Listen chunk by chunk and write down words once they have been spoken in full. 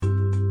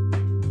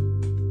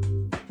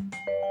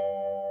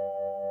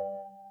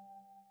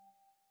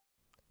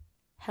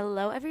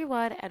Hello,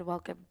 everyone, and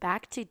welcome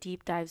back to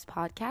Deep Dives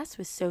Podcast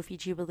with Sophie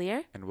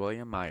Jubileer. And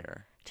William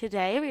Meyer.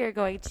 Today, we are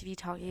going to be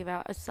talking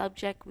about a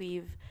subject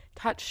we've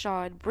touched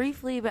on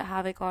briefly but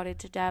haven't gone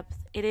into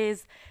depth. It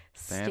is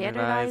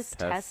standardized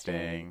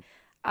testing.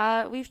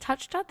 We've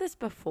touched on this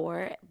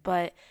before,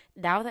 but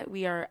now that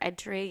we are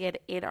entering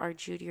it in our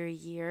junior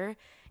year,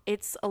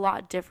 it's a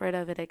lot different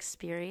of an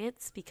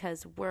experience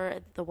because we're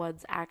the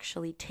ones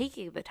actually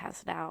taking the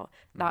test now,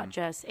 not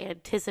just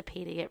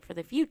anticipating it for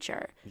the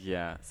future.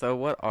 Yeah. So,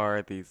 what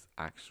are these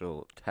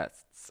actual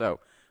tests?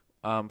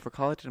 For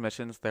college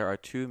admissions, there are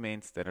two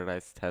main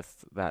standardized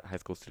tests that high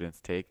school students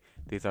take.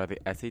 These are the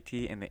SAT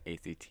and the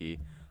ACT.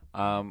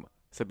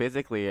 So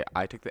basically,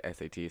 I took the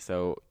SAT.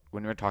 So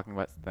when we're talking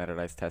about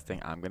standardized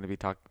testing, I'm going to be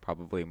talking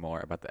probably more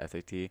about the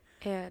SAT.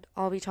 And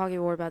I'll be talking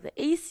more about the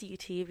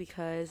ACT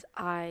because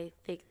I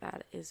think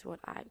that is what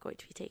I'm going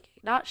to be taking.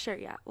 Not sure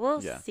yet. We'll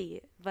Yeah.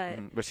 see. But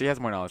But she has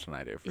more knowledge than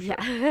I do, for sure.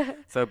 yeah.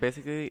 So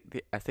basically,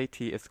 the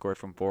SAT is scored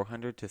from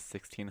 400 to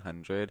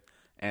 1600,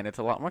 and it's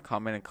a lot more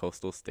common in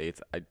coastal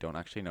states. I don't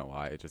actually know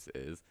why, it just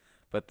is.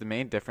 But the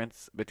main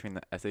difference between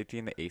the SAT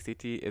and the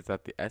ACT is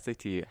that the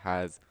SAT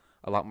has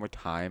a lot more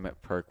time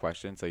per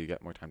question, so you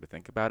get more time to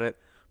think about it.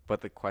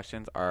 But the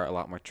questions are a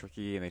lot more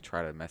tricky, and they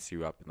try to mess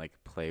you up and like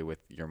play with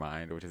your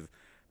mind, which is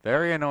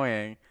very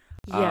annoying.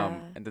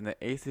 Yeah. And then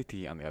the ACT,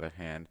 on the other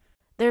hand,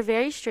 They're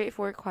very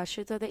straightforward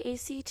questions on the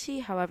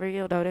ACT. However,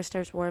 you'll notice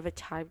there's more of a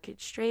time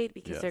constraint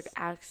because they're yes,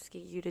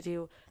 asking you to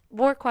do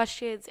more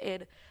questions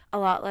in a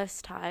lot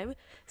less time.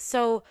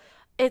 So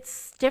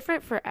it's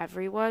different for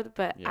everyone,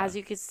 but yeah, as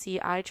you can see,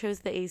 I chose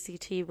the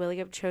ACT,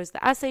 William chose the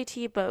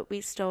SAT, but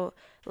we still,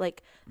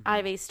 like, I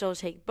hmm may still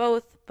take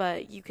both,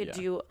 but you could yeah,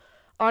 do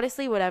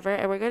honestly whatever.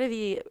 And we're going to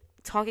be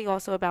talking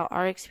also about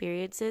our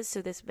experiences,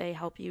 so this may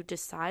help you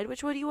decide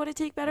which one you want to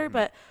take better, hmm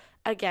but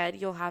again,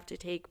 you'll have to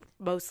take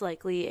most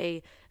likely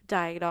a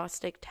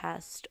diagnostic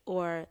test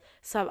or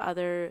some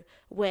other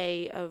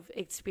way of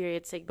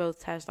experiencing both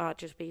tests, not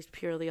just based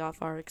purely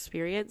off our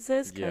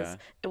experiences, because yeah.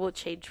 it will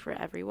change for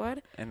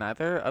everyone. And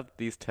neither of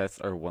these tests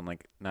are one,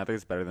 like, neither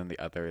is better than the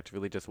other. It's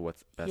really just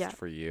what's Yeah. best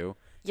for you.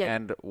 Yeah.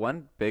 And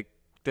one big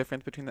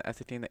difference between the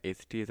SAT and the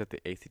ACT is that the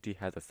ACT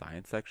has a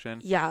science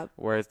section, Yeah.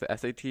 whereas the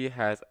SAT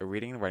has a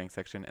reading and writing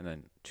section and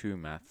then two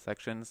math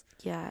sections,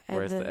 Yeah. And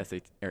whereas the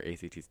SAT or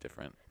ACT is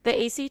different.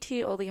 the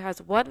ACT only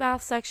has one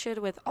math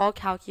section with all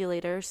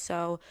calculators,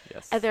 so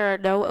and Yes. there are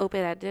no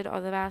open-ended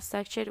on the math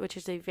section, which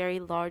is a very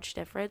large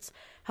difference.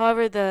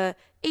 However, the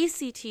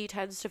ACT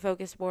tends to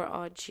focus more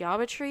on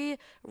geometry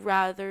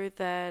rather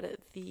than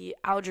the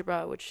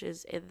algebra, which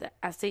is in the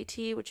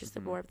SAT, which is the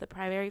hmm more of the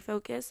primary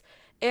focus.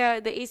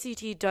 And the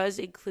ACT does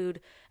include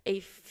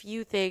a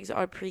few things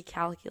on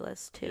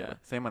pre-calculus too. Yeah.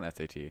 Same on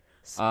SAT.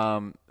 S-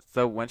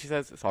 So when she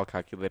says it's all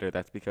calculator,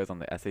 that's because on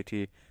the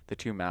SAT, the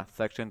two math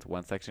sections,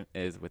 one section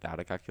is without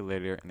a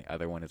calculator and the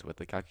other one is with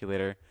a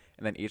calculator.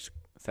 And then each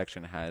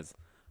section has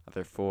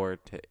either 4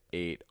 to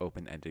 8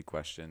 open-ended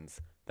questions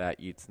that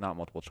it's not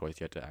multiple choice.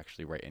 You have to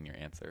actually write in your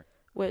answer.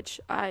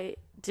 which I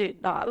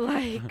did not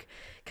like,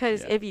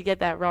 because Yeah. if you get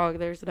that wrong,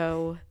 there's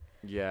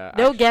Yeah,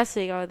 no actually,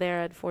 guessing on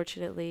there,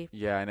 unfortunately.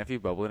 yeah, and if you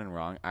bubble it in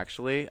wrong,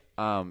 actually,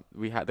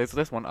 there's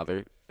this one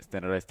other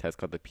standardized test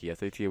called the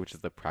PSAT, which is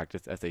the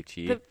practice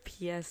SAT. The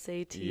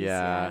PSATs,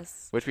 Yeah,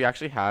 yes. which we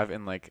actually have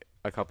in like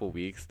a couple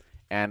weeks.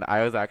 And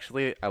I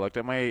looked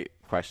at my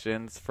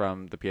questions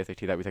from the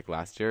PSAT that we took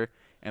last year,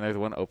 and there's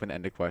one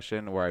open-ended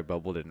question where I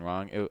bubbled in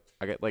wrong.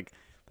 I got like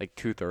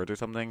 2/3 or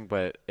something,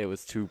 but it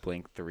was two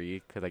blank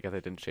three because I guess I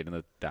didn't shade in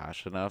the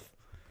dash enough.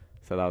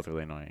 So that was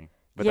really annoying.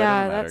 But that Yeah,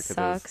 doesn't that matter because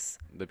sucks.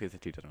 the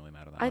PSAT doesn't really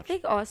matter that I much.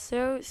 think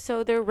also,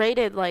 so they're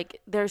rated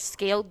like they're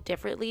scaled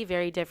differently,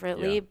 very Yeah.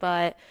 differently,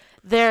 but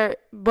they're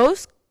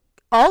most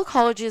all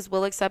colleges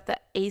will accept the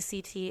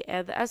ACT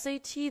and the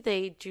SAT.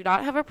 They do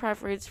not have a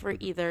preference for hmm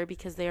either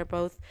because they are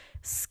both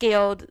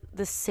scaled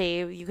the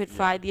same. You could Yeah.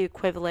 find the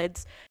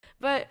equivalents.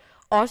 But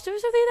also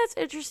something that's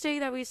interesting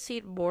that we've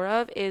seen more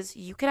of is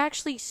you can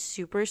actually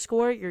super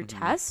score your hmm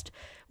test,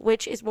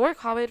 which is more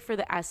common for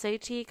the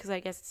SAT because I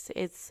guess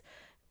it's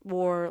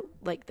more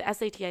like the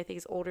SAT I think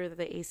is older than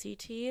the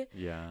ACT.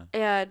 Yeah.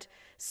 And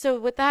so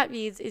what that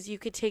means is you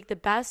could take the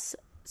best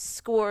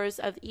scores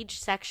of each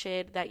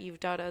section that you've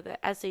done on the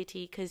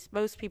SAT because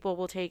most people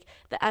will take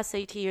the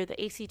SAT or the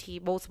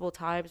ACT multiple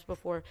times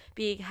before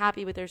being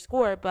happy with their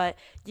score, but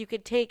you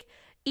could take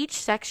each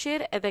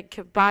section and then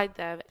combine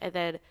them and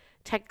then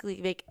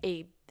technically make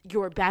a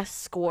your best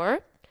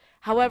score.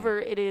 hmm However,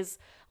 it is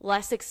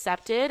less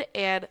accepted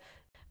and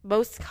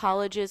most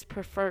colleges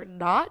prefer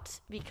not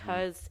hmm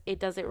because it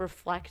doesn't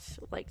reflect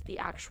like the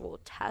actual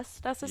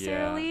test Yeah.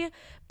 necessarily,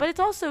 but it's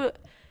also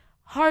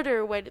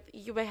harder when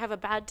you may have a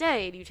bad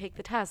day and you take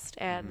the test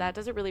and hmm that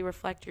doesn't really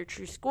reflect your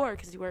true score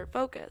because you weren't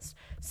focused.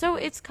 So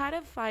hmm it's kind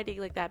of finding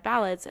like that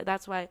balance, and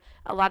that's why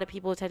a lot of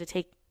people tend to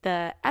take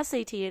the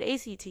SAT and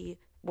ACT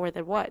more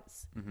than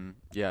once.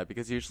 Yeah,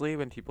 because usually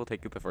when people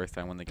take it the first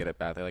time when they get it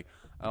bad, they're like,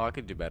 "Oh, I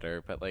could do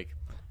better." But like,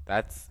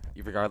 that's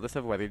regardless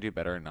of whether you do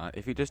better or not.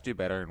 If you just do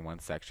better in one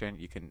section,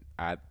 you can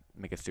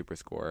make a super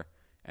score,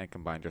 and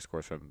combine your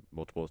scores from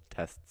multiple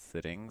test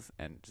sittings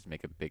and just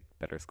make a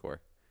better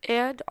score.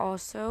 And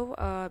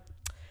also,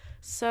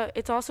 so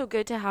it's also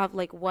good to have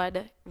like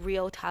one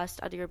real test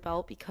under your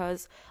belt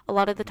because a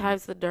lot of the Hmm.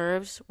 times the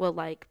nerves will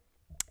like,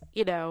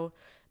 you know,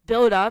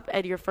 build up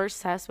and your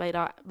first test might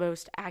not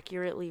most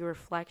accurately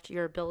reflect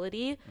your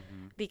ability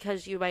Hmm.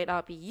 because you might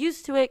not be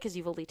used to it because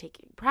you've only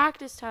taken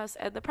practice tests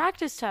and the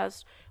practice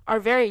tests are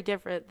very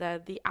different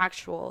than the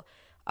actual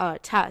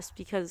test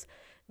because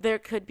there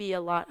could be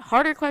a lot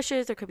harder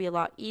questions, there could be a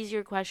lot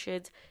easier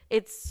questions.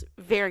 It's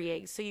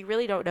varying, so you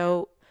really don't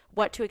know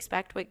what to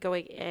expect when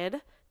going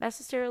in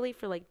necessarily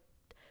for like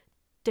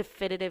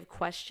definitive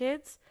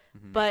questions,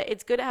 Hmm. but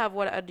it's good to have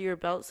one under your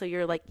belt so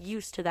you're like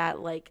used to that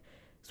like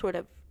sort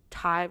of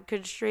time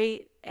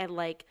constraint and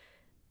like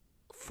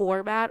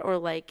format or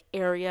like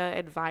area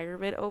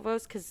environment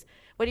almost because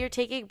when you're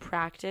taking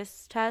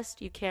practice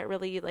tests you can't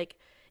really like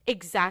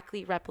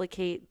exactly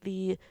replicate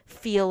the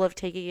feel of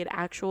taking an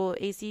actual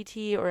ACT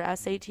or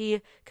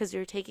SAT because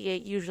you're taking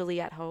it usually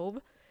at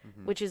home,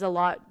 Hmm. which is a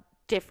lot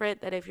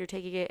different than if you're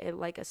taking it in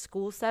like a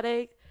school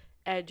setting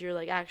and you're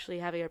like actually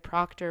having a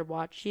proctor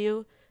watch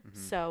you. Hmm.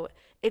 So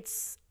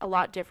it's a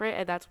lot different,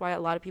 and that's why a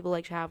lot of people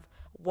like to have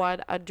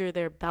one under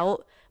their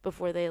belt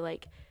before they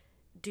like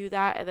do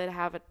that and then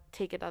have a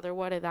take another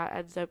one, and that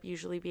ends up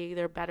usually being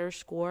their better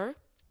score.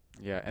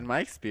 Yeah, and my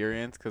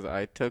experience, because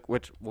I took,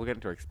 which we'll get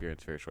into our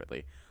experience very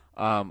shortly.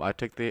 I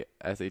took the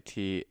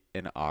SAT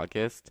in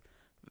August.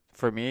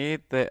 For me,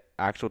 the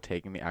actual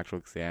taking the actual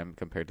exam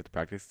compared to the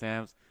practice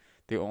exams,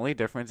 the only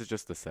difference is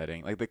just the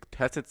setting. Like the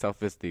test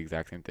itself is the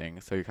exact same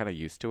thing, so you're kind of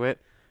used to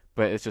it.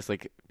 But it's just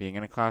like being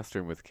in a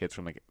classroom with kids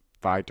from like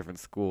five different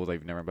schools that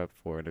you've never met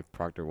before, and a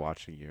proctor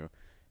watching you,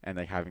 and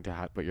like having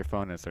to put your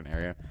phone in a certain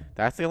area.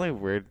 That's the only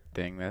weird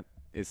thing that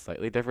is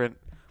slightly different.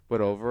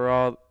 But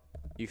overall,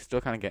 you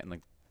still kind of get in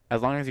like,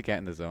 as long as you get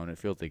in the zone, it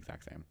feels the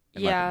exact same,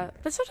 in my Yeah, opinion.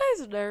 but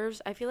sometimes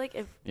nerves. I feel like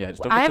if Yeah,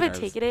 just don't I get the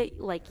haven't nerves. taken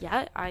it like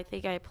yet, I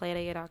think I'm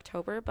planning in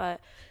October, but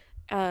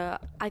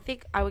I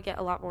think I would get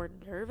a lot more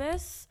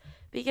nervous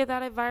being in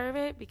that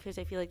environment because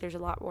I feel like there's a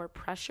lot more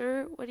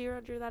pressure when you're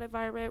under that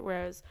environment.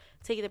 Whereas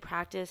taking the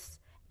practice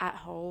at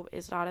home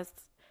is not as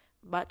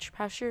much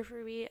pressure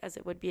for me as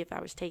it would be if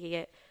I was taking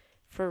it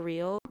for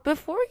real.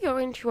 Before we go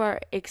into our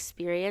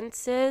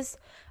experiences,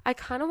 I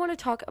kind of want to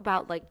talk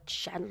about like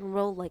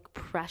general like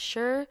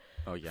pressure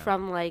Oh yeah.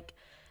 from like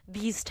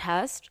these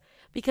tests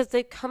because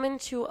they come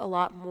into a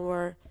lot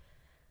more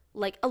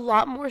like a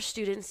lot more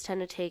students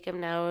tend to take them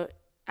now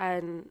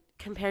and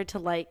compared to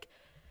like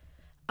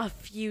a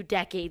few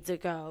decades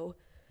ago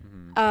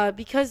Hmm.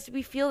 because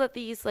we feel that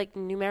these like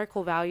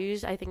numerical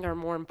values I think are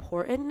more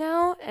important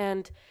now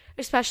and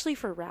especially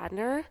for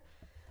Radnor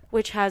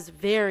which has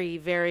very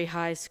very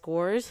high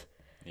scores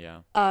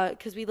Yeah.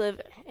 because we live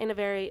in a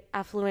very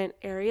affluent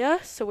area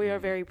so we are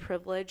Hmm. very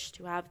privileged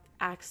to have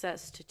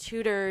access to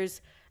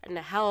tutors and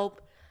to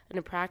help and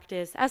to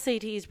practice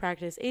SATs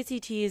practice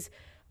ACTs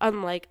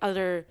unlike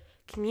other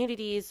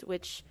communities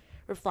which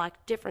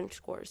reflect different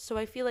scores so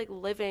I feel like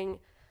living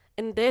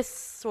in this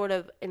sort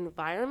of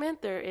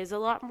environment there is a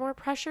lot more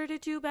pressure to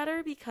do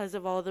better because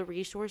of all the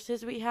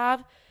resources we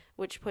have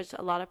which puts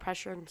a lot of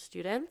pressure on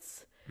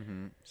students.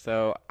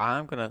 So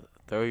I'm gonna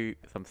throw you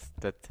some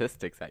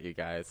statistics at you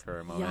guys for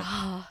a moment.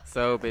 Yeah.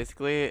 So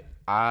basically,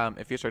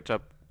 if you search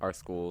up our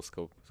school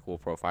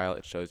profile,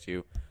 it shows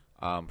you,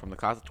 from the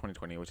class of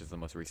 2020, which is the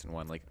most recent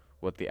one, like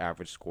what the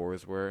average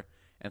scores were.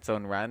 And so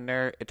in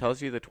Radner, it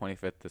tells you the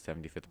 25th to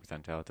 75th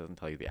percentile. It doesn't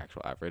tell you the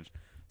actual average.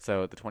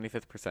 So the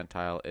 25th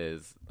percentile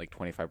is like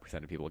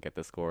 25% of people get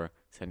this score.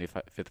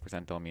 75th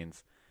percentile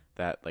means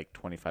that like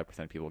 25%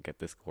 of people get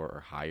this score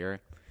or higher.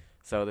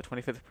 So the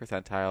 25th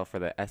percentile for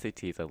the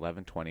SAT is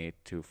 1120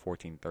 to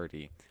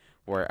 1430, That's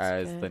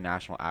whereas the good.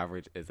 national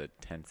average is at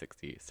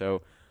 1060.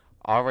 So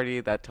already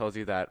that tells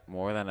you that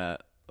more than a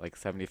like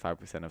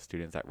 75% of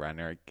students at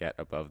Radnor get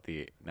above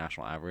the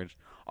national average,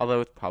 although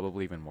it's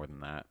probably even more than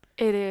that.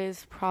 It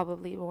is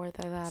probably more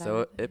than that, I So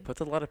would it think. puts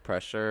a lot of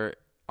pressure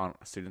on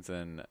students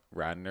in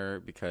Radnor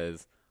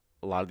because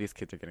a lot of these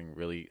kids are getting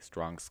really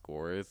strong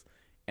scores,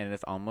 and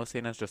it's almost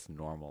seen as just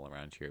normal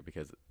around here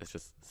because it's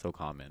just so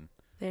common.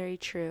 Very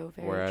true.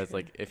 Very Whereas, true.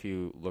 like, if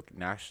you look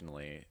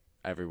nationally,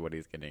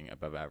 everybody's getting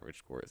above average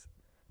scores.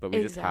 But we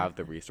just have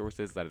the Exactly.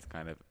 resources that it's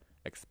kind of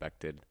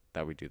expected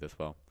that we do this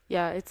well.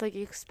 Yeah, it's like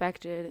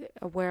expected.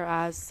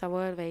 Whereas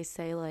someone may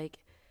say, like,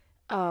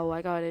 oh,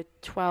 I got a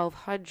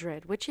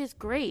 1200, which is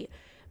great.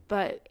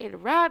 But in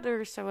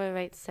Radnor, someone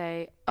might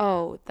say,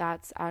 oh,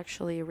 that's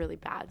actually a really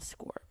bad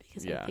score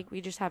because I Yeah. think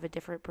we just have a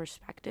different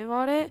perspective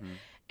on it. Mhm.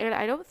 And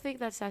I don't think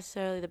that's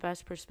necessarily the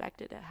best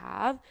perspective to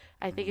have.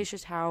 I think Mhm. it's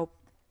just how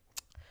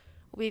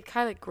we've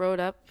kind of grown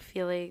up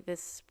feeling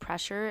this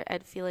pressure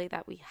and feeling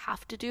that we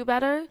have to do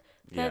better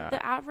than Yeah.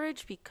 the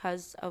average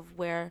because of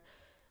where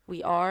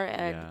we are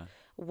and Yeah.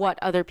 what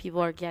other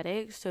people are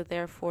getting. So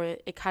therefore,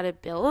 it kind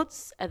of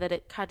builds and then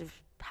it kind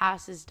of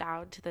passes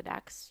down to the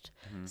next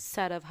Mhm.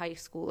 set of high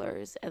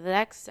schoolers and the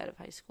next set of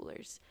high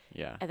schoolers,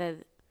 Yeah. and then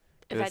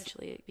This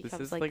eventually it this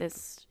becomes is like like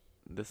this.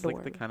 This is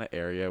like the kind of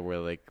area where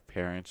like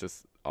parents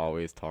just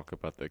always talk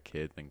about their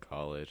kids in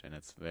college, and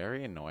it's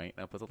very annoying.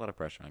 That puts a lot of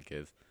pressure on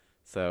kids.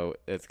 So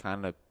it's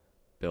kind of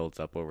builds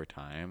up over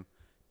time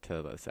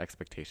to this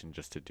expectation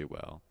just to do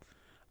well.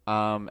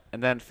 And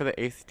then for the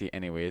ACT,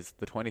 anyways,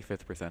 the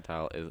 25th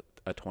percentile is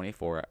a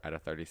 24 out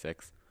of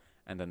 36,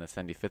 and then the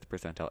 75th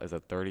percentile is a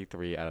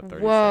 33 out of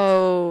 36.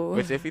 Whoa!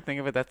 Which, if you think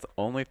of it, that's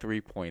only 3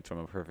 points from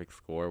a perfect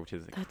score, which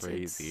is that's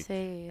crazy.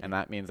 Insane. And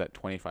that means that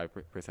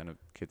 25% of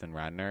kids in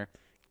Radnor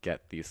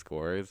get these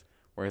scores,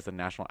 whereas the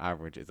national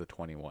average is a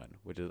 21,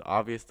 which is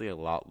obviously a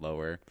lot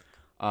lower.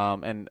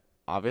 And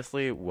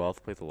obviously,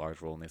 wealth plays a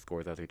large role in these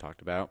scores, as we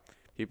talked about.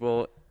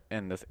 People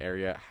in this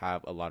area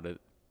have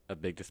a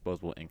big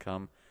disposable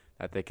income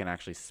that they can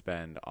actually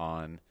spend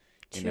on,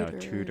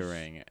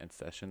 tutoring and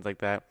sessions like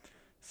that.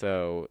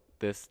 So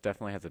this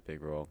definitely has a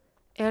big role.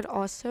 And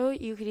also,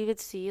 you can even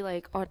see,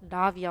 like, on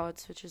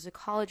Naviance, which is a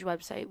college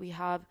website,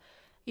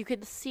 you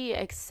can see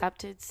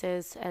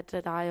acceptances and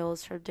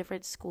denials from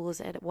different schools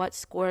and what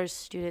scores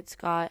students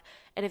got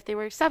and if they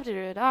were accepted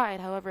or denied.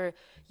 However,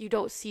 you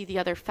don't see the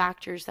other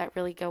factors that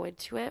really go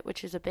into it,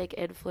 which is a big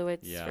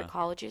influence for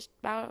colleges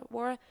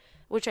more,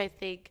 which I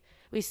think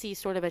we see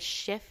sort of a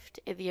shift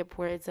in the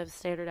importance of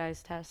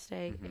standardized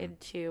testing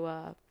into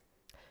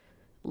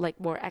like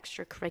more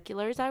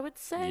extracurriculars, I would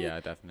say. Yeah,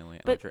 definitely.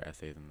 But like your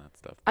essays and that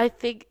stuff. I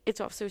think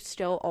it's also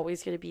still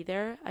always going to be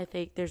there. I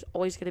think there's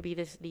always going to be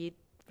this need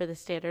for the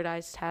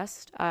standardized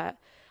test.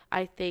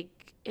 I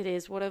think it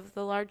is one of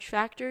the large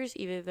factors,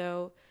 even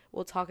though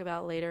we'll talk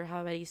about later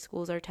how many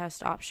schools are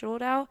test optional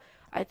now.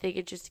 I think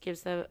it just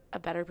gives them a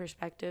better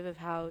perspective of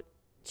how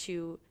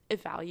to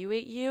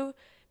evaluate you,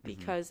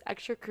 because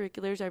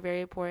extracurriculars are very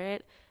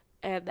important,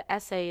 and the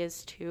essay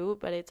is too,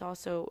 but it's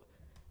also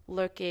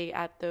looking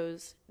at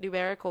those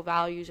numerical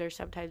values are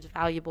sometimes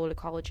valuable to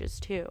colleges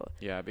too.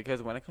 Yeah,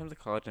 because when it comes to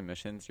college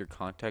admissions, your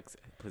context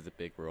plays a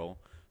big role.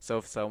 So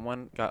if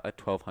someone got a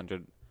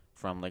 1200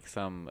 from like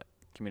some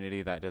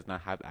community that does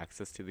not have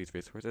access to these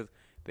resources,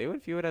 they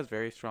would view it as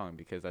very strong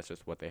because that's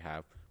just what they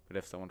have. But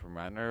if someone from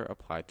Radnor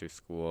applied to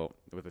school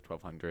with a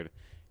 1200,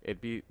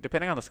 it'd be,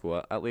 depending on the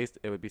school, at least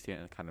it would be seen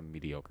as kind of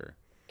mediocre.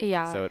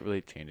 Yeah. So it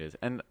really changes.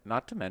 And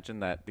not to mention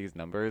that these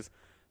numbers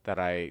that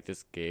I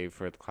just gave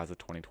for the class of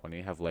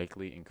 2020 have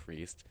likely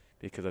increased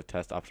because of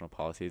test optional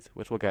policies,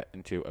 which we'll get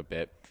into a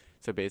bit.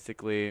 So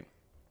basically,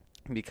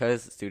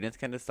 because students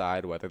can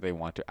decide whether they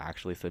want to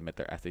actually submit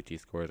their SAT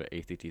scores or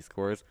ACT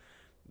scores,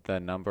 the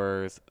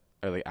numbers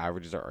or the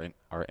averages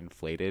are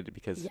inflated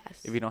because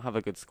if you don't have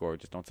a good score,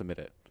 just don't submit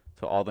it.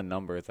 So all the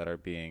numbers that are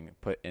being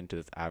put into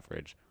this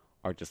average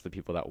are just the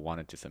people that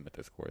wanted to submit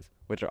their scores,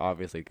 which are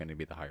obviously going to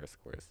be the higher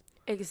scores.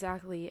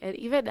 Exactly. And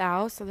even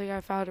now, something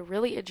I found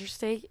really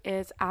interesting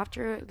is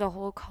after the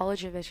whole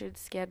college admissions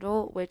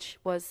scandal, which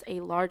was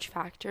a large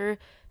factor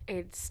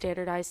in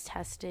standardized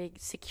testing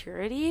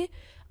security,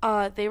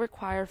 they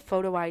require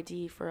photo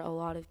ID for a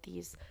lot of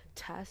these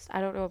tests.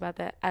 I don't know about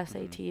the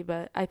SAT,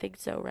 but I think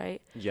so,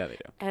 right? Yeah, they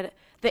do. And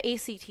the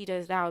ACT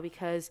does now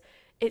because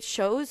it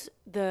shows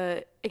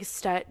the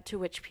extent to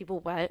which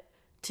people went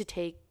to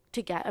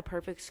get a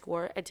perfect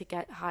score and to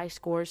get high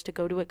scores to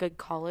go to a good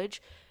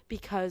college,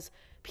 because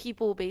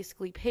people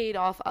basically paid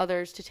off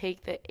others to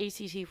take the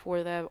ACT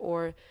for them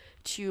or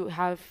to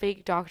have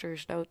fake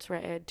doctor's notes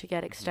written to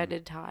get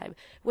extended time,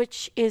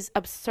 which is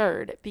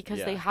absurd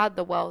because they had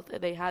the wealth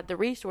and they had the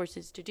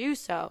resources to do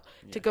so,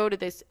 to go to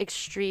this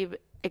extreme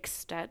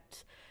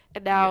extent.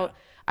 And now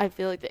I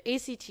feel like the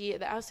ACT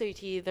and the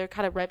SAT, their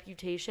kind of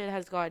reputation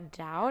has gone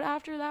down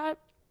after that.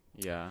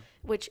 Yeah.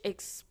 Which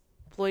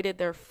exploited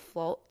their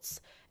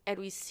faults. And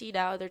we see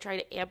now they're trying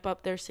to amp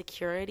up their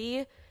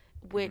security,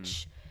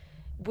 which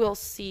we'll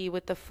see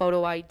with the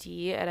photo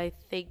ID. And I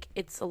think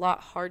it's a lot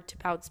hard to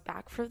bounce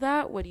back from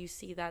that when you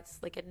see that's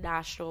like a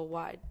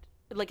nationwide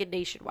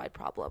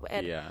problem.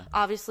 And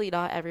obviously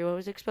not everyone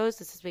was exposed.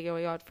 This has been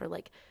going on for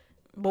like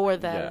more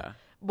than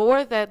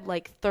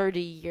like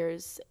 30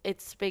 years.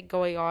 It's been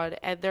going on,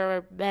 and there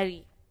are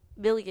many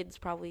millions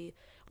probably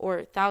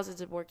or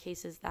thousands of more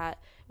cases that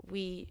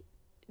we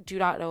do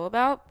not know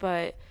about,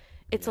 but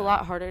it's a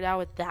lot harder now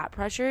with that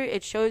pressure.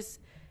 It shows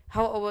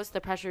how almost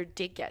the pressure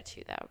did get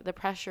to them. The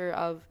pressure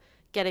of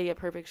getting a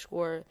perfect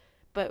score,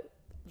 but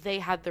they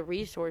had the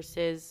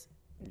resources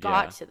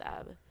got to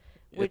them.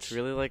 Which it's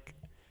really like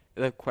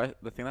the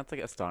thing that's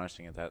like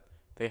astonishing is that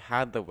they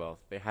had the wealth,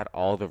 they had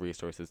all the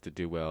resources to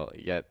do well,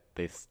 yet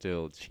they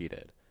still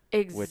cheated.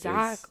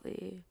 Exactly.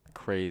 Which is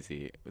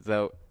crazy.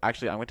 So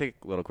actually, I'm going to take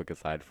a little quick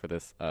aside for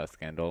this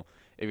scandal.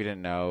 If you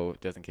didn't know,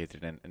 just in case you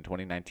didn't, in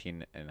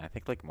 2019, and I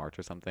think like March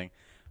or something,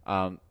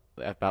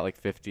 about like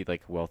 50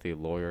 like wealthy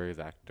lawyers,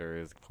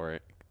 actors,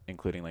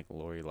 including like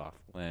Lori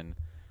Loughlin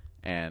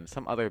and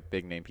some other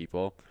big name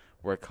people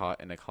were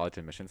caught in a college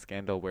admission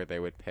scandal where they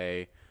would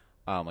pay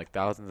like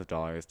thousands of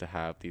dollars to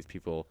have these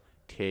people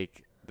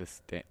take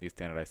these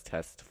standardized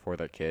tests for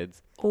their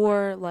kids,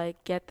 or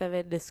like get them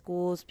into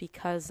schools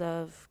because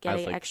of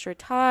getting extra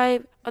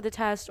time on the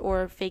test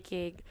or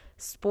faking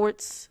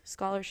sports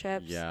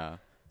scholarships. Yeah.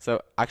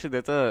 So actually,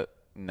 there's a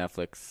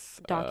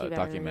Netflix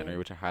documentary,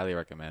 which I highly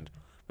recommend.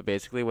 But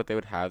basically, what they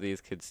would have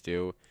these kids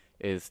do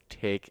is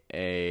take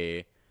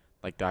a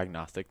like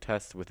diagnostic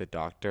test with a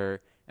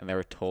doctor, and they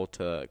were told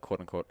to quote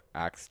unquote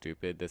act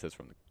stupid. This is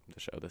from the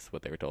show. This is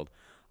what they were told.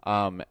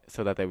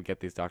 So that they would get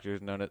these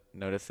doctor's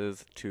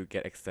notices to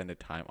get extended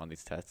time on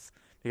these tests.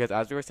 Because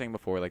as we were saying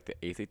before, like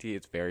the ACT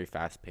is very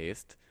fast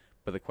paced,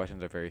 but the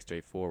questions are very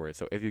straightforward.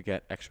 So if you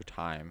get extra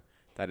time,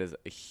 that is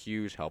a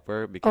huge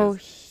helper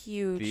because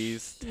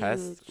these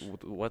tests,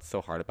 what's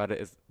so hard about it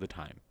is the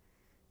time.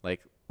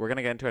 Like, we're going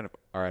to get into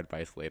our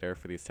advice later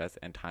for these tests,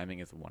 and timing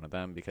is one of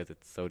them because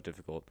it's so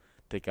difficult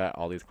to get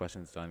all these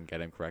questions done, get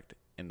them correct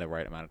in the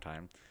right amount of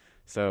time.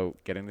 So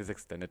getting these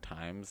extended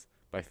times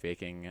by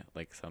faking,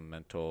 like, some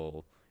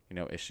mental,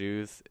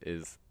 issues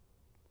is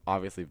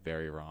obviously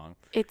very wrong.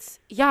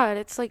 And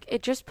it's like,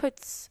 it just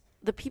puts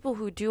the people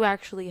who do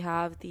actually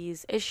have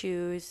these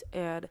issues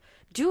and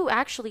do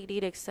actually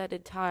need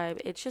extended time,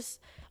 it's just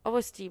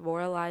almost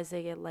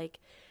demoralizing, and like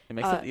it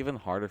makes it even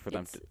harder for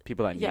them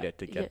people that need it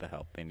to get the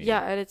help they need.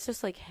 And it's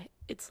just like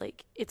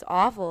it's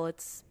awful.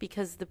 It's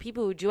because the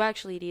people who do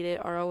actually need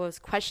it are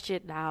almost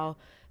questioned now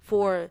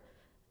for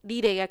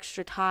needing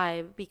extra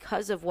time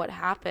because of what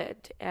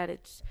happened, and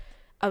it's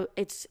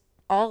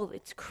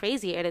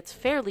crazy, and it's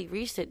fairly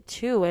recent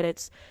too, and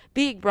it's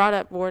being brought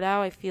up more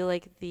now. I feel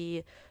like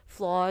the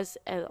flaws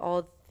and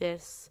all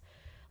this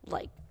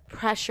like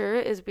pressure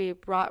is being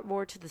brought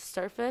more to the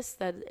surface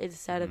than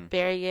instead of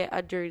burying it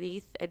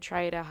underneath and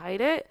trying to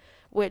hide it,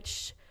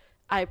 which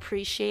I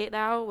appreciate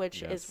now,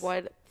 which is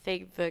one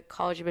thing the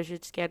college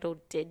admission scandal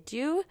did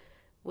do,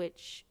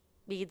 which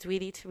means we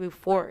need to move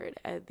forward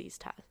at these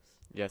tests.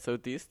 Yeah, so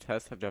these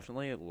tests have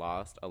definitely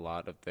lost a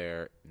lot of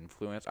their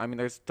influence. I mean,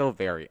 they're still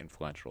very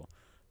influential,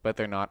 but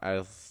they're not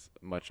as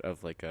much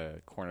of like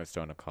a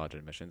cornerstone of college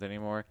admissions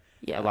anymore.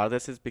 Yeah. A lot of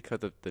this is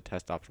because of the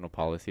test optional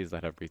policies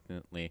that have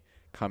recently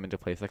come into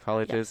place at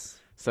colleges. Yes.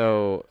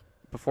 So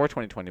before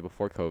 2020,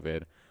 before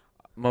COVID,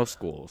 most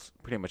schools,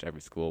 pretty much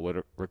every school,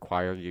 would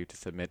require you to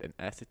submit an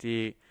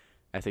SAT,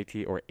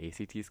 or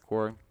ACT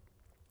score.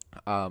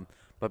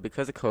 But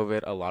because of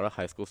COVID, a lot of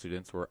high school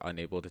students were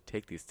unable to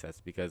take these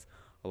tests because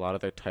a lot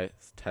of their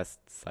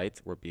test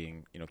sites were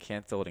being,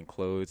 canceled and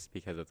closed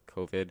because of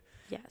COVID.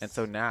 Yes. And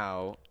so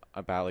now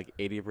about like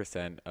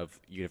 80% of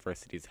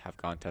universities have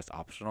gone test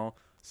optional,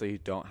 so you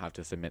don't have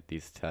to submit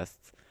these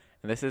tests.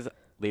 And this is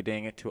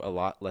leading to a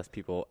lot less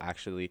people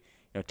actually,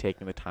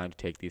 taking the time to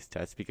take these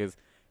tests because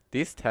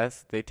these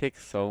tests, they take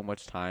so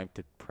much time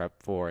to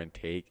prep for and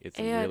take. It's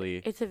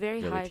a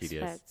very high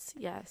expense.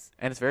 Yes.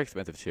 And it's very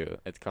expensive too.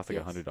 It costs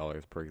like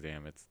 $100 per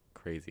exam. It's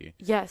crazy.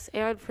 Yes,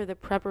 and for the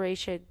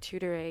preparation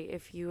tutoring,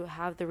 if you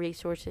have the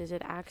resources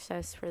and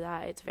access for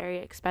that, it's very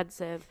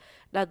expensive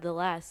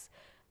nonetheless.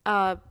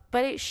 But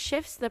it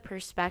shifts the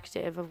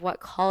perspective of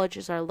what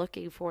colleges are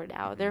looking for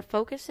now. Mm-hmm. They're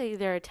focusing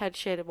their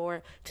attention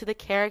more to the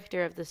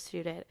character of the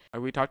student.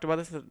 We talked about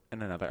this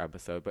in another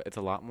episode, but it's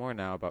a lot more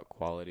now about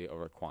quality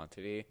over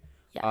quantity.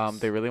 Yes.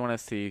 They really want to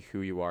see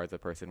who you are as a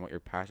person, what your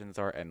passions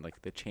are, and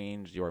like the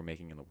change you're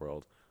making in the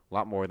world. A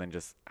lot more than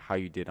just how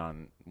you did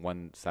on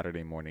one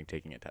Saturday morning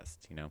taking a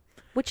test,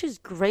 Which is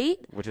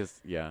great.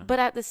 But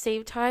at the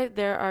same time,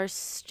 there are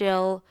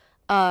still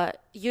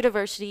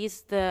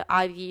universities, the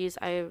Ivies,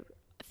 I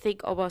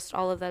think almost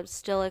all of them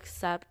still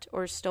accept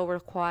or still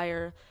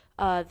require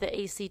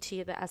the ACT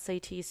and the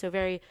SAT. So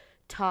very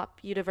top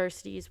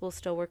universities will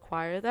still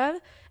require them.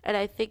 And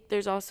I think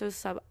there's also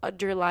some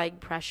underlying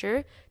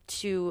pressure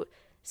to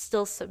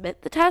still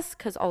submit the test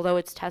because although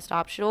it's test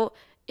optional,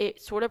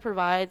 it sort of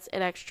provides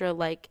an extra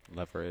like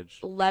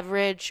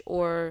leverage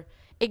or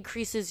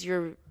increases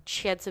your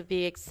chance of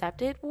being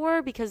accepted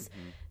more because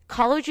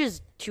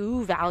colleges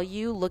do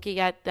value looking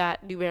at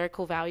that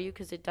numerical value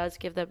because it does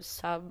give them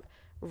some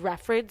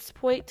reference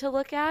point to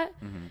look at.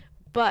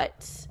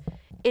 But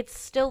it's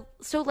still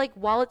so like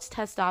while it's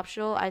test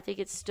optional, I think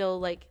it's still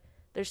like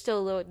there's still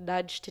a little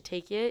nudge to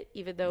take it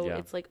even though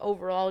it's like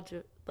overall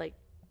like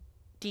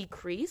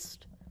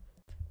decreased.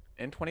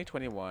 In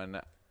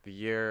 2021, the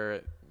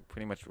year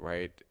pretty much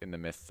right in the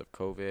midst of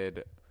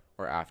COVID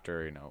or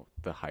after,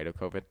 the height of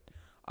COVID,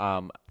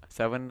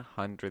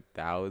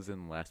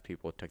 700,000 less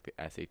people took the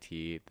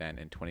SAT than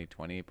in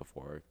 2020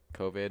 before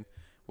COVID,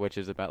 which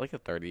is about like a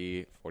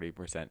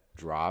 30-40%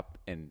 drop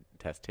in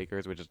test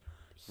takers, which is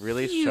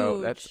really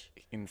that's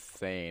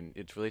insane.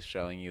 It's really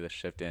showing you the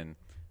shift in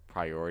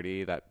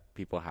priority that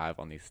people have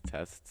on these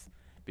tests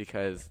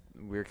because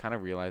we're kind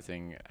of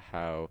realizing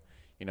how,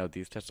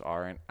 these tests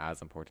aren't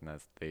as important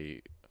as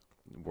they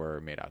were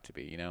made out to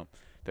be.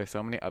 There's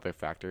so many other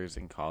factors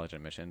in college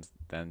admissions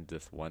than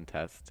just one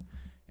test,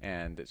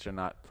 and it should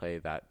not play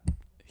that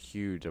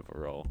huge of a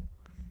role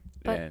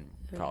in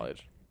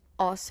college.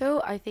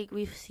 Also, I think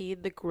we've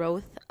seen the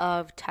growth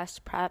of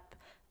test prep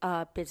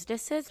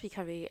businesses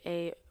becoming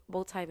a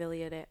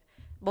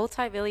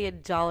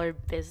multi-million-dollar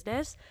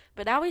business,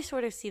 but now we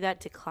sort of see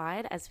that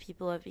decline as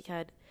people have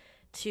begun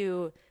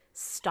to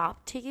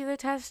stop taking the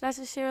test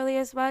necessarily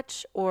as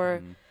much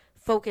or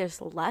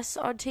focus less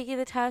on taking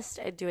the test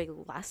and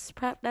doing less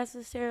prep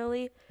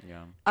necessarily.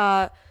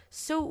 Yeah.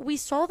 So we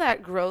saw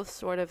that growth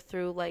sort of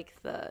through like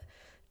the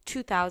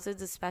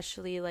 2000s,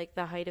 especially like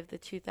the height of the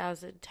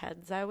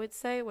 2010s, I would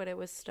say, when it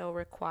was still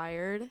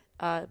required.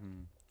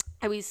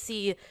 And we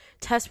see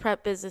test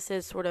prep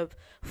businesses sort of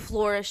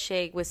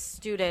flourishing with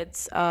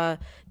students,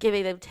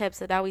 giving them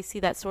tips. And now we see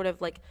that sort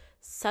of like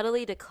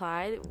subtly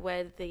decline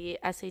when the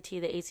SAT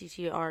and the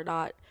ACT are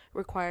not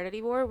required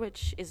anymore,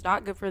 which is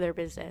not good for their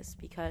business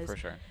because For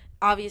sure.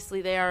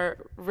 obviously they are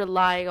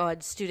relying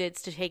on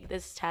students to take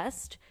this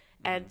test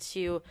and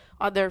to,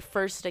 on their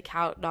first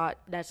account, not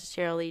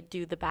necessarily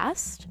do the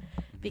best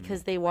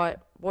because they want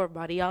more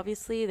money,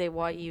 obviously. They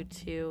want you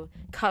to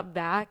come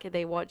back and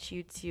they want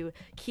you to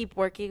keep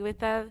working with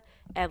them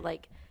and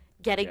like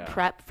getting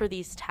prep for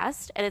these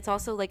tests. And it's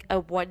also like a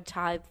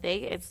one-time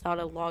thing. It's not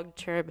a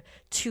long-term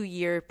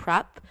 2-year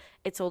prep.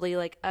 It's only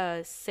like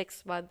a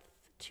 6-month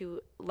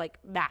to like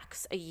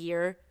max a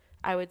year,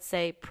 I would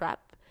say,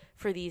 prep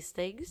for these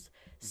things.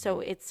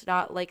 So it's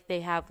not like they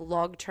have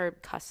long-term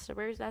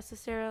customers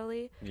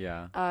necessarily.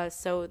 Yeah.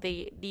 So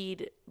they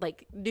need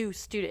like new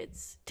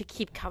students to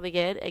keep coming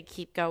in and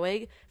keep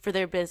going for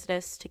their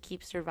business to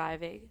keep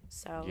surviving.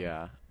 So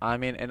Yeah. I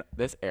mean, in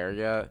this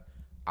area,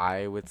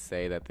 I would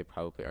say that they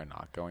probably are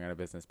not going out of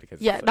business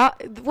because not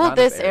not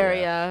this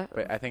area.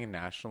 but I think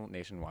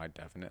nationwide,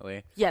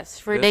 definitely. Yes,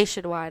 for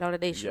nationwide, on a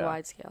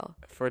nationwide scale.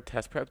 For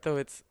test prep though,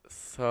 it's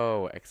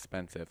so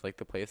expensive. Like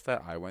the place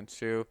that I went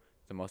to,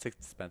 the most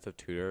expensive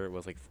tutor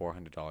was like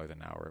 $400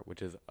 an hour,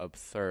 which is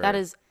absurd. That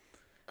is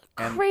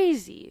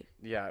crazy.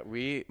 Yeah,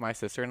 my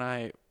sister and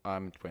I,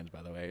 twins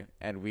by the way,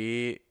 and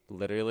we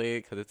literally,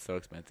 because it's so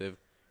expensive,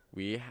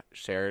 we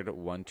shared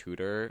one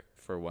tutor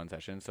for one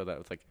session, so that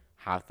was like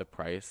half the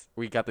price.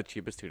 We got the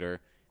cheapest tutor,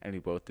 and we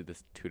both did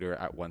this tutor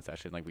at one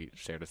session. Like we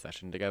shared a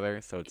session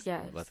together, so it's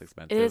less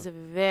expensive. It is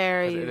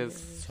very. It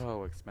is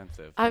so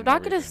expensive. I'm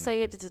not gonna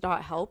say it does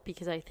not help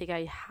because I think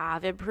I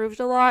have improved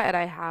a lot and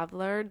I have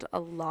learned a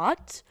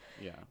lot.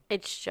 Yeah.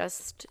 It's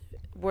just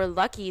we're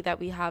lucky that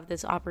we have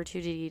this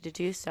opportunity to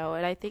do so,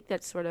 and I think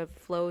that sort of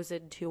flows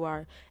into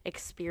our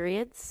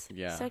experience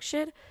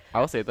section. I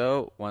will say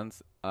though,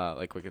 once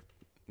like we could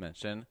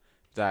mention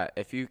that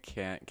if you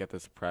can't get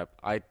this prep,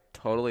 I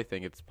totally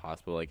think it's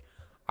possible. Like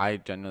I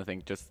genuinely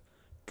think just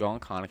go on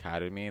Khan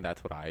Academy.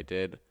 That's what I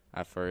did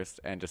at first,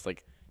 and just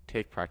like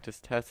take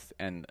practice tests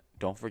and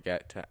don't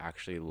forget to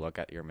actually look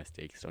at your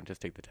mistakes. Don't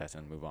just take the test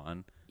and move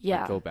on. Yeah.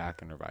 Like, go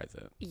back and revise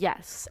it.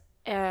 Yes.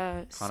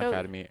 Khan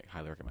Academy,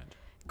 highly recommend.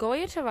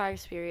 Going into my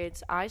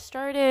experience, I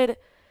started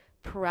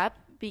prep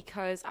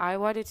because I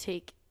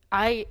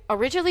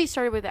originally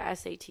started with the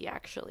SAT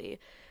actually,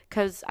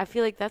 because I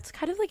feel like that's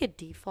kind of like a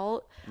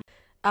default,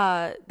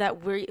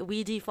 that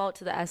we default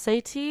to the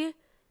SAT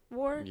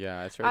more.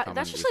 Yeah, it's very common.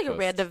 That's just like a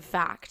random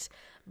fact.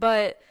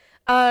 But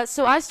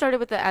so I started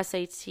with the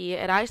SAT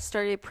and I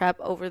started prep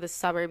over the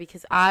summer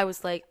because I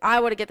was like, I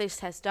want to get this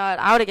test done.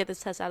 I want to get this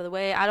test out of the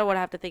way. I don't want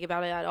to have to think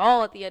about it at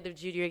all at the end of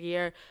junior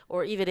year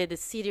or even in the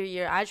senior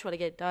year. I just want to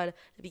get it done at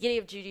the beginning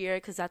of junior year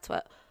because that's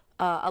what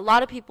a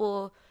lot of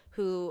people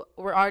who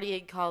were already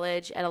in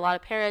college and a lot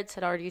of parents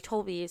had already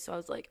told me. So I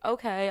was like,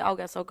 okay, I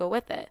guess I'll go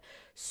with it.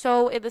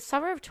 So in the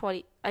summer of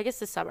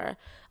this summer,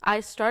 I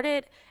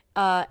started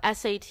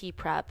SAT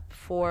prep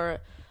for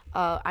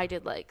I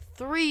did like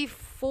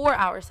 3-4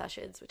 hour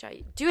sessions, which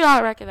I do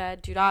not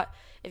recommend. Do not,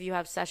 if you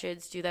have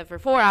sessions, do them for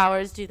 4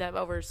 hours, do them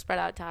over spread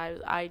out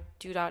time. I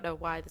do not know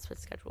why this was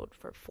scheduled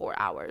for 4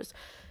 hours.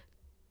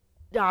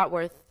 Not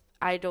worth,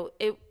 I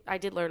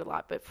did learn a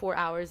lot, but 4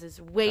 hours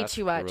is That's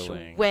too much,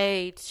 grueling.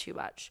 way too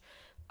much.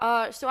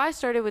 So I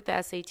started with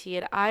the SAT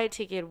and I had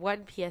taken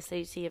one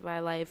PSAT in my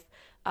life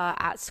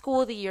at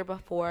school the year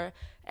before,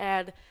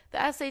 and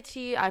the SAT,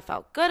 I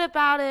felt good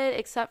about it,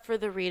 except for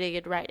the reading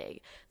and writing.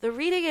 The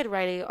reading and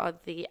writing on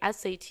the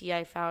SAT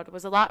I found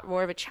was a lot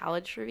more of a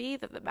challenge for me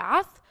than the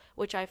math,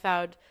 which I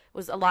found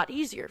was a lot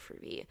easier for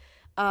me.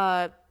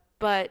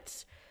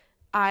 But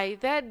I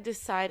then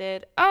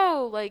decided,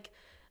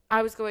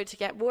 I was going to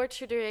get more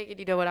tutoring,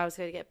 and I was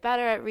going to get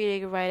better at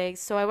reading and writing.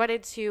 So I went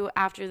into,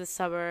 after the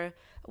summer,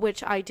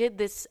 which I did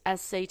this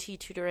SAT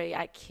tutoring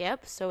at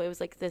camp. So it was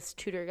like this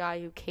tutor guy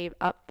who came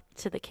up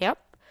to the camp.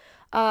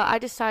 I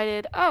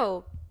decided,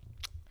 we're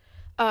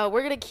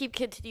going to keep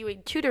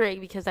continuing tutoring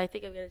because I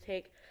think I'm going to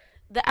take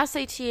the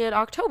SAT in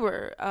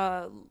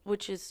October,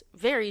 which is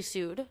very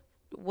soon,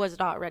 was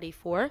not ready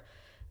for.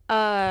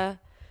 I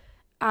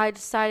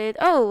decided,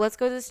 let's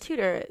go to this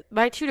tutor.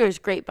 My tutor is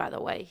great, by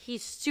the way.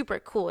 He's super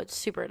cool and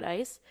super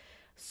nice.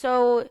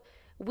 So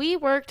we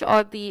worked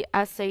on the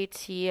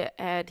SAT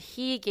and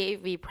he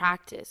gave me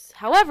practice.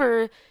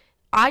 However,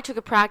 I took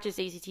a practice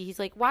ACT. He's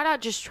like, why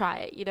not just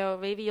try it?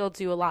 Maybe you'll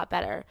do a lot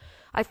better.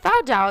 I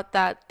found out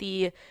that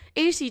the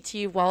ACT,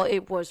 while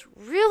it was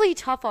really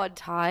tough on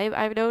time,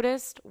 I've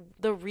noticed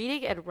the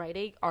reading and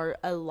writing are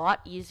a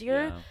lot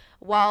easier. Yeah.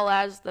 While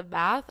as the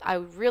math, I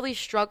really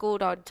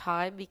struggled on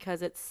time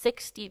because it's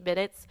 60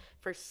 minutes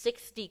for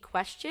 60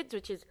 questions,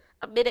 which is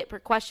a minute per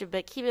question.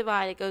 But keep in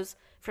mind, it goes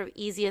from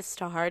easiest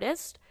to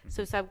hardest.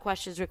 So some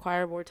questions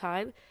require more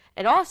time.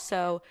 And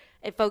also,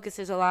 it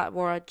focuses a lot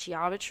more on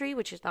geometry,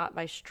 which is not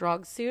my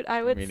strong suit,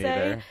 I would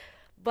say.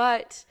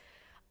 But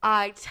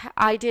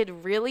I did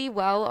really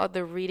well on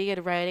the reading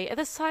and writing. And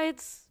the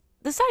science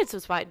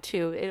was fine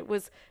too. It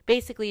was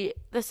basically,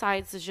 the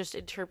science is just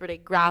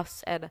interpreting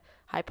graphs and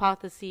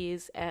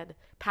hypotheses and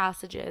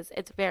passages.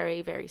 It's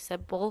very, very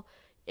simple.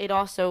 It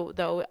also,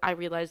 though, I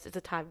realized it's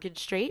a time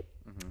constraint.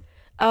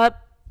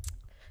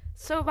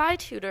 So my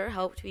tutor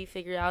helped me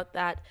figure out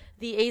that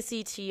the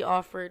ACT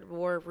offered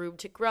more room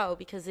to grow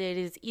because it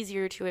is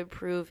easier to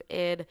improve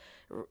in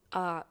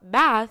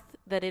math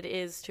than it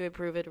is to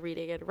improve in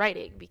reading and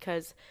writing,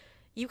 because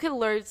you can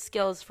learn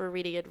skills for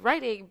reading and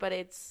writing, but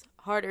it's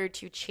harder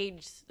to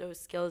change those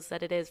skills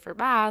than it is for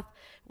math,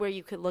 where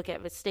you can look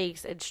at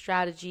mistakes and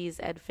strategies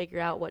and figure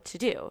out what to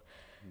do.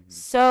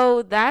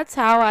 So that's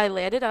how I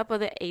landed up on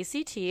the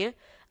ACT.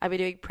 I've been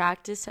doing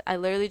practice. I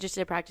literally just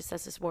did a practice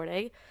test this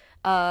morning.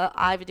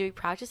 I've been doing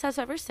practice tests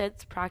ever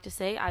since,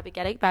 practicing. I've been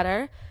getting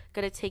better.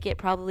 Gonna take it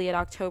probably in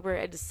October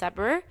and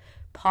December,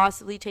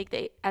 possibly take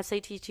the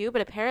SAT too,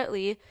 but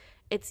apparently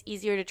it's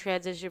easier to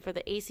transition from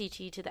the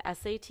ACT to the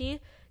SAT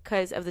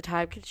because of the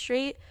time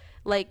constraint.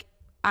 Like,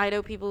 I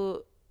know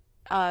people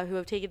who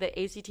have taken the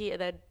ACT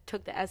and then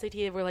took the SAT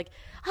and were like,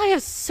 I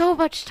have so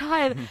much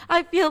time.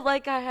 I feel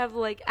like I have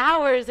like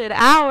hours and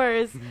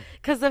hours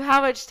because of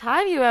how much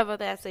time you have on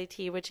the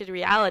SAT, which in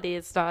reality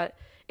it's not.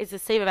 It's the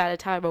same amount of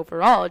time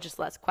overall, just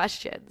less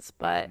questions.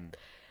 But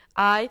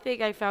I think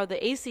I found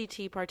the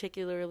ACT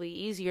particularly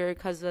easier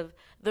because of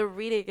the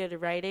reading and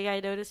writing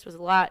I noticed was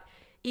a lot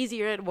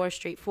easier and more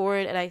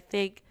straightforward. And I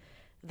think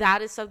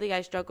that is something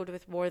I struggled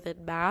with more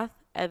than math.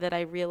 And then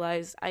I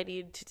realized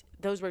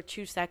those were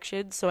two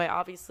sections. So I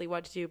obviously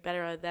wanted to do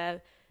better on them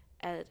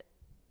and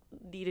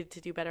needed to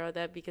do better on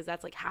them because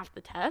that's like half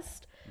the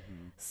test.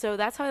 So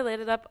that's how I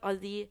landed up on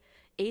the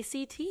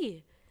ACT.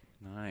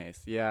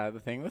 Nice. Yeah, the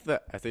thing with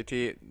the SAT,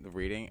 the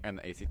reading, and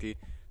the ACT,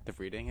 the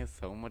reading is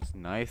so much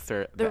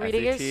nicer. The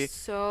reading SAT, is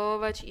so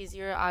much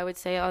easier, I would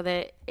say, on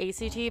the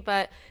ACT,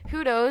 but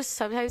who knows?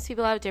 Sometimes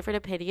people have different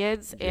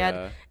opinions,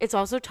 and it's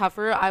also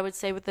tougher, I would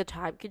say, with the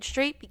time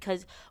constraint,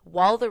 because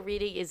while the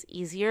reading is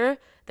easier,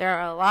 there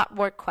are a lot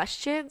more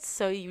questions,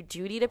 so you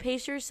do need to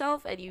pace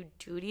yourself, and you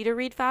do need to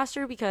read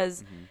faster,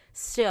 because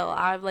still,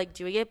 I'm, like,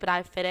 doing it, but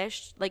I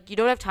finished. Like, you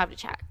don't have time to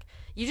check.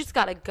 You just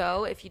gotta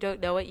go. If you don't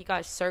know it, you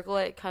gotta circle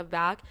it and come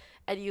back.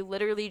 And you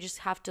literally just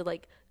have to,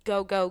 like,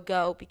 go,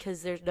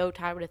 because there's no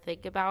time to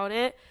think about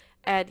it.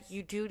 And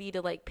you do need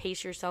to, like,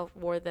 pace yourself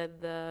more than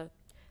the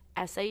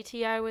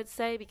SAT, I would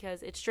say,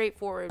 because it's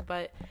straightforward,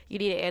 but you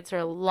need to answer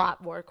a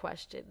lot more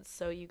questions.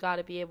 So you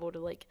gotta be able to,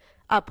 like,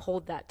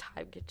 uphold that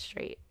time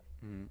constraint.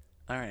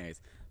 All right.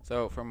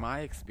 So from my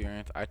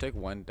experience, I took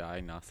one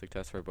diagnostic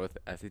test for both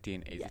SAT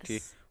and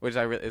ACT, which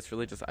it's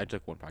really just I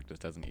took one practice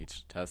test in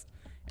each test,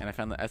 and I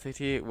found the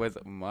SAT was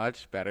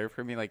much better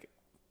for me, like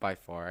by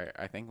far.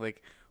 I think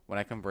like when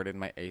I converted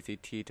my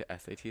ACT to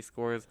SAT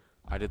scores,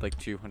 I did like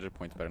 200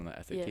 points better than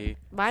the SAT.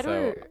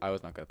 Yeah. I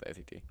was not good at the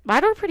SAT.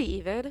 Mine were pretty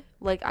even.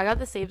 Like I got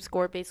the same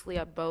score basically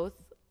on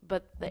both,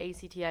 but the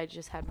ACT I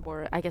just had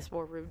more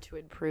room to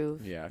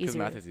improve. Yeah, because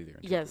math is easier.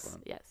 Yes.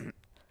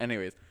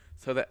 Anyways.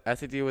 So the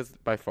SAT was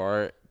by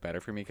far better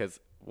for me because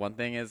one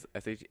thing is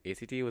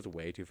ACT was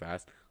way too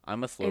fast.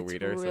 I'm a slow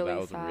reader, so that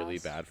was really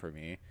bad for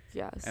me.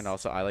 Yes. And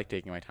also I like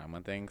taking my time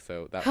on things,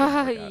 so that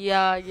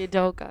yeah, you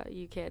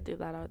can't do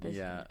that on this.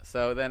 Yeah.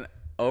 So then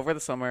over the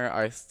summer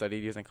I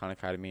studied using Khan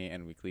Academy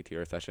and weekly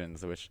tutor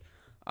sessions, which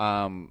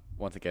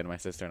once again my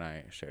sister and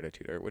I shared a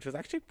tutor, which was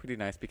actually pretty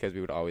nice because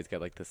we would always get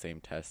like the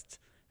same test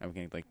and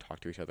we can like talk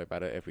to each other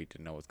about it if we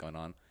didn't know what was going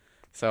on.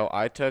 So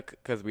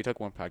because we took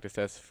one practice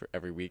test for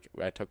every week,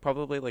 I took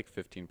probably like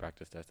 15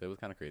 practice tests. It was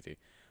kind of crazy.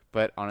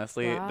 But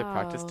honestly, the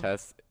practice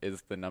test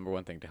is the number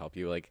one thing to help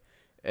you. Like,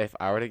 if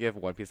I were to give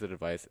one piece of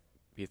advice,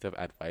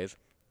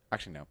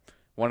 actually no.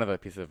 One of the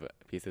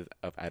pieces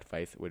of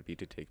advice would be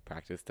to take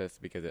practice tests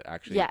because it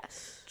actually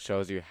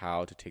shows you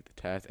how to take the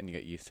test and you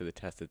get used to the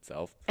test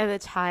itself. And the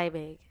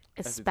timing,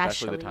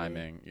 especially the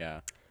timing,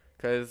 yeah.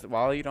 Because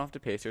while you don't have to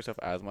pace yourself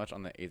as much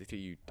on the ACT,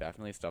 you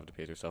definitely still have to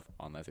pace yourself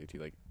on the SAT.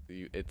 Like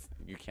you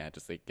can't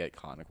just like get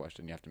caught in a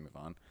question. You have to move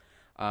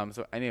on.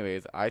 So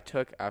anyways, I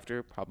took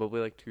after probably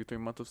like 2-3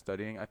 months of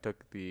studying, I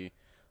took the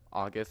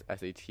August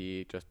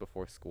SAT just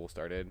before school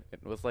started.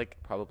 It was like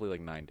probably like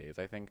 9 days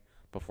I think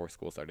before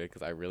school started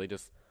because I really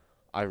just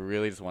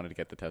wanted to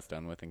get the test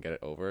done with and get it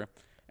over.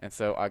 And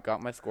so I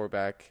got my score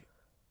back,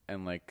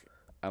 and like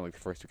the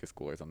first week of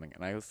school or something,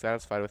 and I was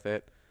satisfied with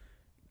it.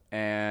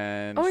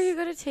 And are you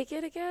gonna take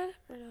it again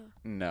or no?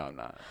 No, I'm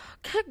not.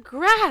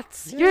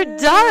 Congrats! Yay! You're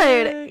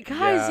done,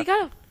 guys. You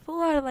got a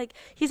full on like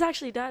he's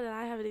actually done, and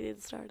I haven't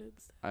even started.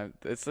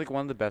 It's like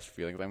one of the best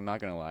feelings. I'm not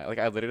gonna lie. Like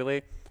I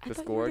literally, the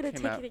score came out. I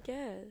thought you were gonna take it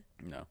again.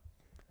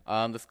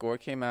 No, the score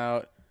came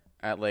out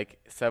at like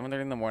 7:30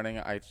 in the morning.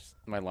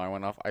 My alarm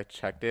went off. I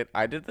checked it.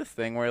 I did this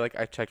thing where like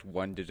I checked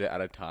one digit at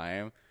a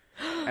time,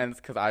 and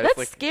because I was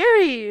that's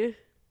scary.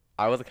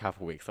 I was like half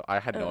awake, so I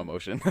had no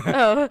emotion.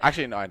 Oh.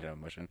 Actually, no, I had no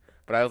emotion.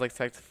 But I was like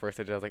psyched first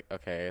stage. I was like,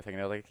 okay. Second,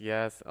 I was like,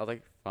 yes. I was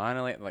like,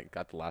 finally, and, like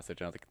got the last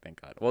stage. And I was like,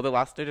 thank God. Well, the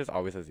last stage is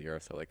always a 0,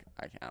 so like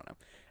I don't know.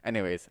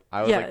 Anyways,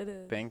 I was Yeah, like, it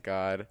is. thank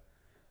God,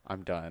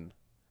 I'm done.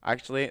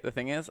 Actually, the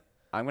thing is,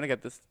 I'm gonna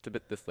get this to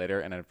bit this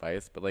later and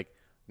advice, but like,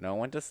 know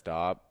when to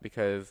stop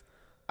because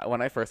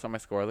when I first saw my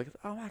score, I was like,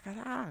 oh my God,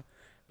 ah.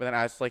 But then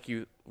as like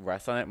you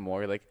rest on it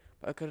more, you're like,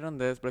 but I could have done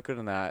this, but I could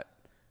have done that.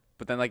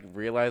 But then like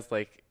realize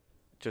like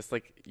just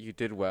like you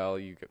did well,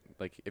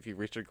 like if you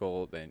reached your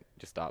goal, then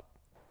just stop.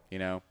 You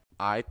know,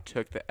 I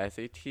took the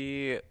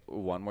SAT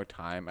one more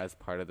time as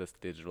part of this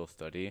digital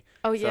study.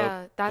 Oh So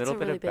yeah, that's little a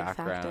bit really of big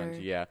background, factor.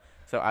 yeah.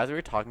 So as we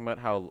were talking about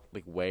how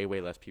like way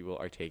less people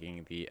are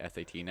taking the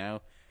SAT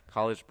now,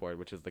 College Board,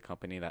 which is the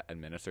company that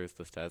administers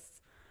this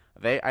tests,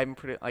 I'm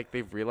pretty like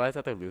they've realized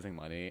that they're losing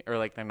money or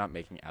like they're not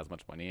making as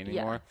much money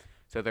anymore. Yeah.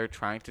 So they're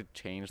trying to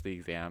change the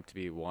exam to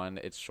be one,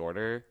 it's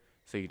shorter,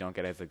 so you don't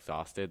get as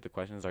exhausted. The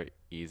questions are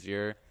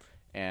easier,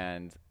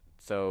 and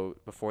so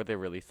before they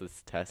release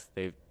this test,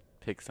 they've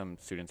picked some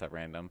students at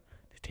random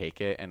to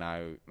take it, and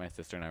my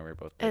sister and I were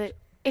both And picked.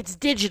 it's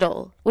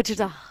digital, which is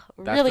a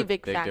That's really the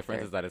big big factor.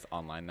 difference is that it's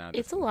online now.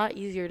 It's just a lot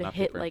easier to not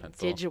hit paper and like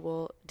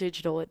pencil.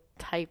 digital and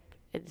type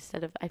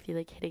instead of I feel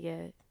like hitting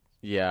a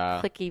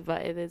Yeah. clicky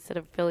button instead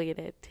of filling it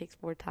in. It takes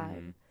more hmm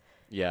time.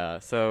 Yeah.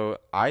 So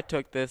I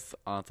took this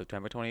on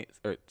September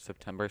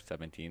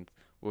 17th,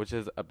 which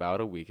is about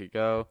a week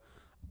ago.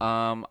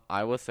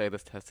 I will say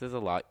this test is a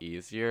lot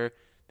easier.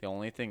 The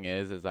only thing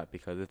is that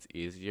because it's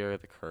easier,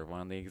 the curve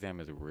on the exam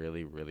is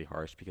really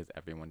harsh because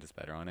everyone does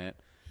better on it.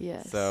 So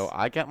Yes.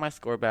 I get my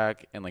score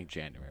back in like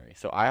January.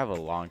 So I have a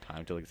long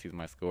time to like see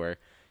my score.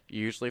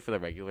 Usually for the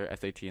regular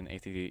SAT and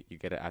ACT, you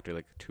get it after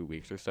like 2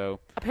 weeks or so.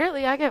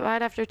 Apparently, I get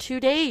mine after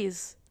 2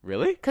 days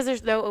Really? because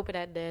there's no open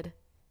ended.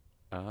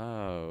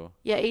 Oh,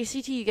 Yeah,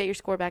 ACT you get your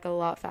score back a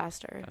lot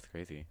faster. that's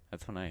crazy.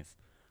 That's so nice.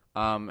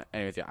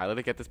 Anyways, yeah, I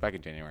literally get this back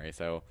in January.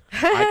 So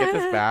I get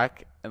this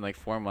back in like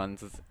 4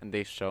 months, and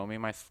they show me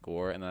my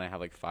score, and then I have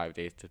like 5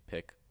 days to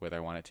pick whether I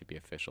want it to be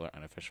official or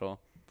unofficial.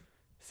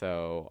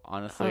 So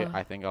honestly, Oh.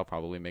 I think I'll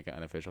probably make it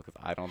unofficial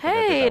because I don't think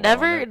I did Hey, that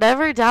well on it.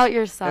 never doubt If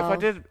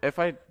yourself. if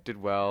I did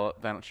well,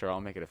 then sure I'll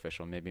make it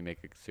official. Maybe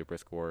make a super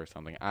score or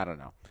something. I don't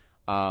know.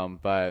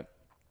 But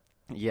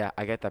yeah,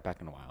 I get that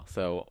back in a while,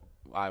 so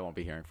I won't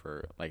be hearing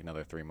for like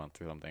another 3 months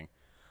or something.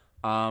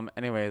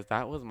 Anyways,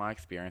 that was my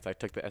experience. I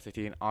took the SAT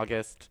in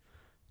August,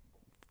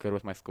 good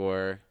with my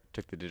score.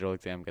 Took the digital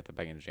exam, get that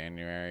back in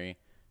January,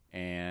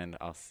 and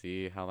I'll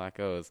see how that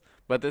goes.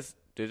 But this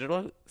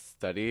digital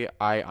study,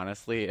 I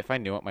honestly, if I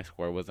knew what my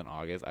score was in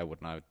August, I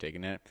would not have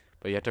taken it.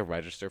 But you had to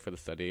register for the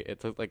study. It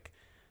took like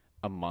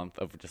a month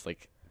of just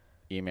like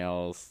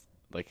emails,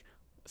 like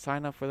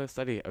sign up for the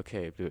study.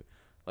 Okay,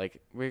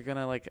 like we're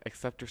gonna like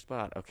accept your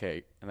spot.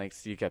 Okay, and like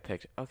so you get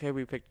picked. Okay,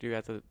 we picked you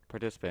as a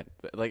participant.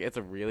 But, like it's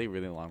a really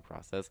long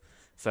process.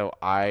 So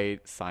I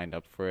signed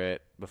up for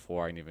it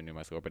before I even knew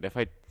my score. But if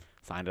I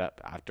signed up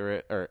after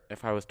it, or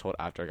if I was told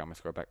after I got my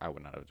score back, I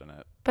would not have done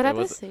it. But It at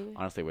the was same,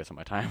 honestly a waste of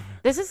my time.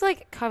 this is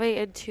like coming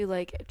into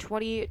like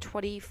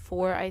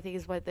 2024, I think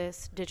is what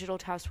this digital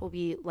test will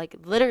be like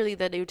literally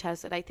the new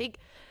test. And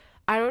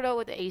I don't know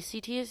what the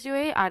ACT is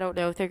doing. I don't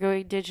know if they're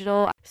going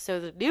digital. So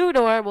the new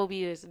norm will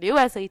be this new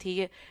SAT,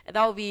 and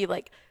that will be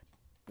like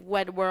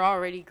when we're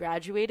already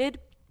graduated.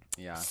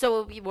 Yeah. So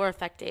it'll be more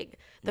affecting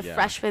the Yeah.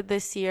 freshmen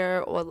this year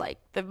or like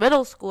the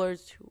middle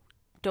schoolers who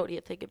don't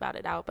even think about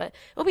it now, but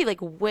it'll be like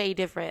way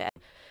different.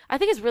 I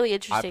think it's really I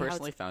interesting how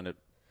personally found it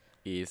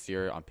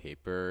easier on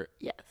paper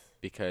yes.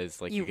 because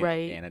like You you can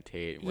right.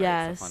 annotate, write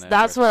Yes, stuff on it.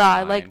 that's whereas what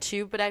I like online-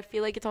 too, but I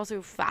feel like it's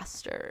also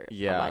faster.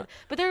 Yeah. online.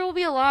 But there will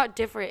be a lot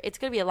different. It's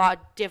going to be a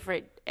lot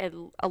different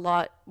and a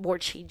lot more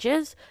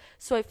changes.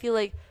 So I feel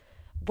like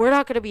we're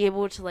not going to be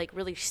able to like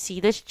really see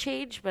this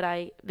change, but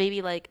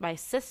maybe like my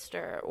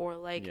sister or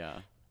like Yeah.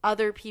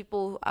 other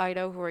people I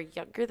know who are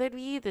younger than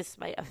me, this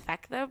might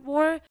affect them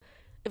more.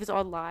 If it's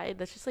online,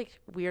 that's just like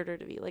weirder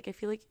to me. Like I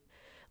feel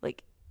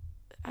like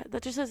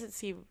that just doesn't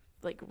seem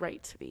like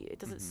right to me. It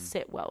doesn't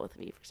sit well with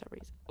me for some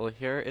reason. Well,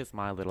 here is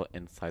my little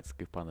inside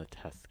scoop on the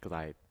test because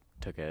I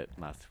took it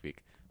last week.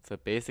 So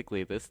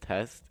basically, this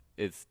test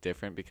is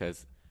different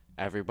because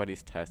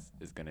everybody's test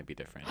is going to be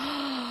different.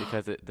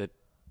 Because the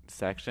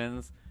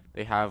sections,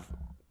 they have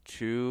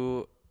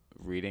two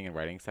reading and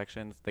writing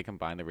sections. They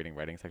combine the reading and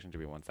writing section to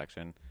be one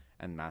section,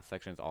 and math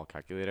section is all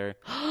calculator.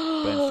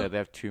 But instead, they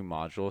have two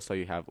modules. So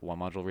you have one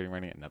module reading,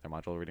 writing, another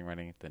module reading,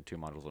 writing, then two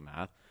modules of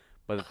math.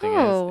 But the thing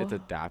is,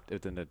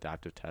 it's an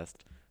adaptive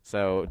test.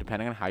 So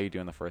depending on how you do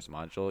in the first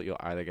module, you'll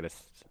either get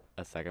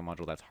a second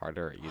module that's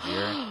harder or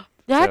easier.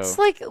 That's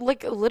So- like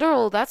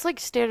literal. That's like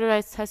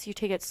standardized tests you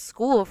take at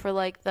school for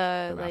like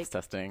The like math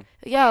testing.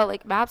 yeah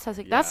like math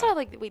testing. That's Yeah. not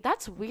like wait.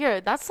 That's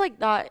weird. That's like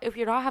not if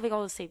you're not having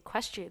all the same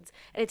questions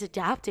and it's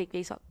adapting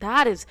based on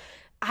that is.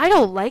 I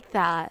don't like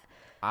that.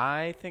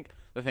 I think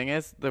the thing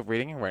is, the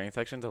reading and writing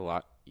section's a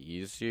lot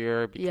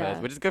easier because, Yeah.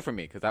 which is good for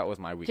me because that was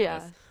my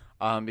weakness.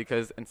 Yeah.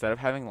 Because instead of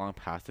having long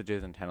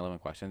passages and 10, 11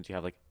 questions, you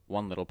have like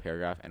one little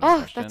paragraph and one Oh,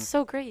 question. that's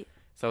so great.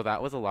 So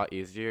that was a lot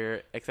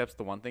easier. Except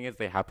the one thing is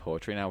they have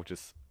poetry now, which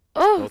is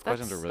those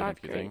questions are really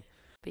confusing. Great.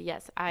 But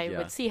yes, I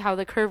would see how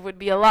the curve would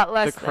be a lot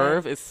less. The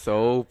curve is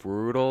so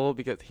brutal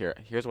because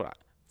here's what.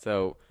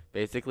 So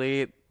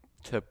basically,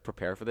 to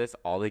prepare for this,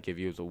 all they give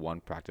you is one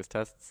practice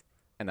test,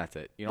 and that's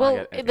it. You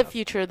don't get in the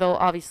future, they'll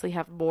obviously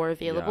have more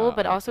available,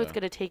 but also it's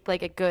going to take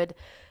like a good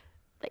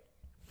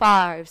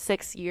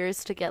 5-6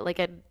 years to get like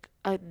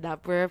a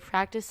number of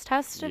practice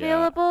tests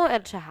available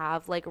and to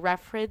have like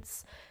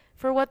reference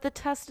for what the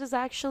test is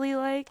actually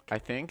like. I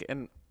think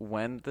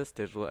when this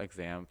digital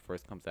exam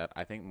first comes out,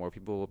 I think more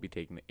people will be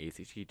taking the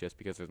ACT just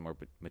because there's more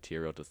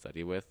material to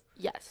study with.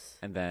 Yes.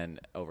 And then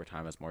over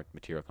time, as more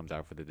material comes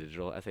out for the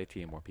digital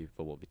SAT, more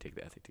people will be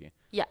taking the SAT.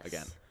 Yes.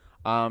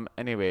 Again.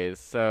 Anyways,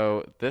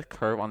 so this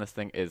curve on this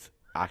thing is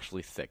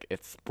actually sick.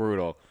 It's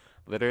brutal.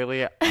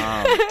 Literally.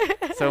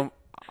 So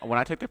when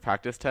I took the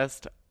practice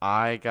test,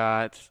 I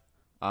got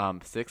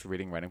 6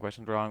 reading writing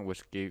questions wrong,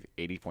 which gave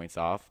 80 points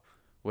off,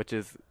 which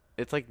is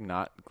it's like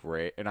not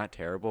great or not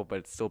terrible, but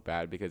it's still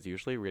bad because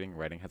usually reading and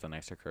writing has a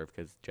nicer curve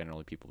because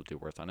generally people do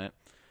worse on it.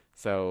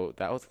 So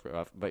that was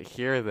rough. But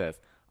hear this.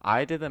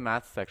 I did the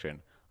math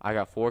section. I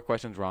got 4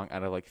 questions wrong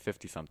out of like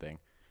 50 something,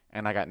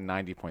 and I got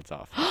 90 points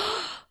off.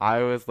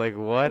 I was like,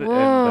 what in the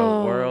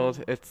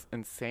world? It's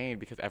insane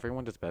because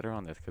everyone does better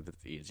on this because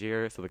it's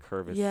easier. So the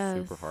curve is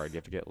super hard. You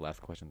have to get less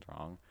questions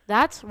wrong.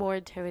 That's more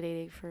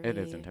intimidating for me. It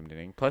is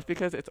intimidating. Plus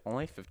because it's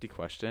only 50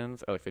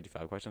 questions or like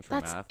 55 questions for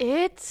math. That's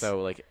it?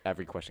 So like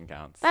every question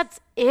counts. That's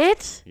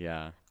it?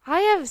 Yeah.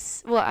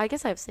 I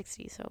guess I have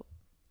 60, so.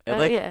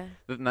 The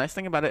nice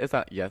thing about it is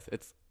that, yes,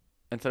 it's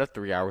instead of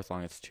 3 hours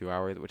long, it's 2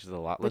 hours, which is a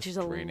lot less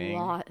training.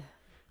 A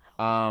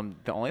lot.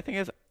 The only thing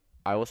is,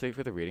 I will say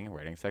for the reading and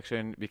writing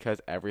section,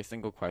 because every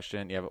single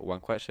question, you have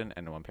one question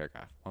and one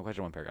paragraph. One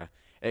question, one paragraph.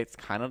 It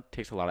kind of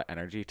takes a lot of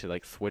energy to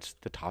like switch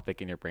the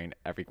topic in your brain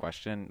every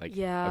question. Like,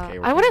 okay,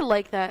 I wouldn't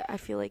like that. I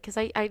feel like because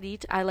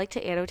I like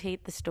to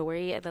annotate the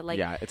story and then like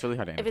it's really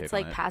hard to annotate. If it's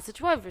like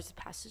passage 1 versus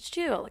passage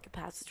 2, I'll look at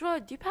passage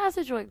 1, do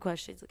passage 1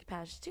 questions, look at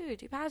passage 2,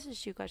 do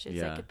passage 2 questions,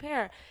 and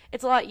compare.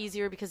 It's a lot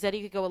easier because then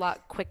you could go a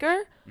lot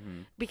quicker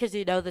because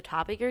you know the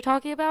topic you're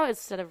talking about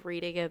instead of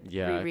reading and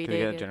rereading.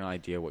 You get a general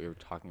idea what you're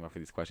talking about for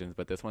these questions,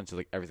 but this one's just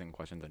like every single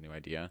question's a new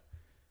idea.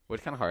 Which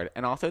is kind of hard.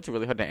 And also, it's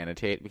really hard to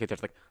annotate because you have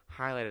to, like,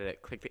 highlight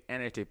it, click the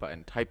annotate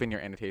button, type in your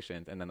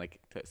annotations, and then, like,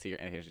 to see your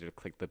annotations, you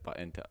click the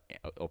button to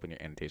open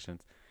your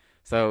annotations.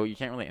 So you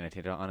can't really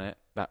annotate on it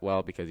that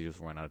well because you just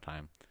run out of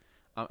time.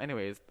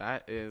 Anyways,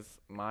 that is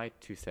my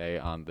to say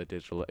on the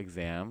digital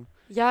exam.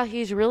 Yeah,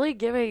 he's really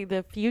giving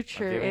the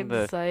future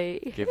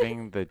insight.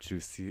 Giving the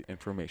juicy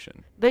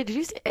information.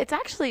 It's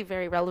actually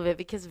very relevant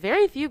because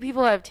very few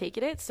people have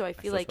taken it, so I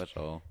feel like...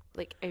 Special.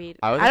 Like, I mean,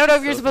 I don't know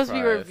if you're supposed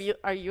to be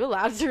are you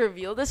allowed to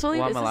reveal this? Well,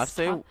 I'm allowed to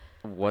say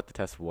what the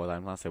test was.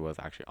 I'm not say what's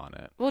actually on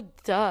it. Well,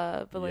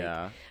 duh. But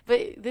like,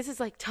 but this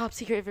is like top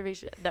secret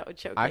information. That would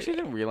choke. I actually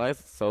didn't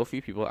realize so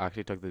few people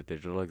actually took the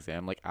digital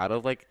exam. Like, out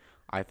of like,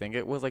 I think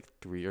it was like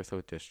 3 or so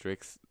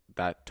districts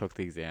that took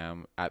the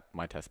exam at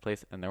my test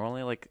place, and there were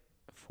only like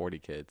 40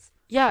 kids.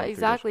 Yeah,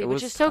 exactly.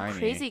 Which is so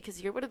crazy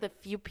because you're one of the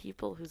few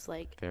people who's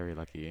like very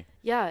lucky.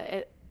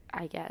 Yeah,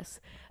 I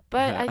guess.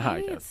 But I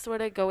think it's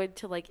sort of go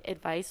into like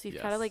advice. We've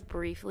kind of like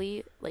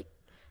briefly like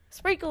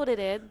sprinkled it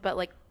in, but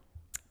like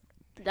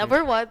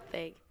number one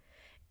thing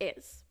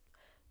is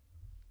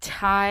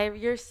time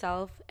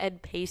yourself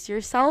and pace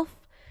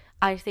yourself.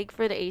 I think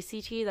for the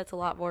ACT that's a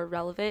lot more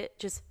relevant.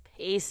 Just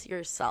pace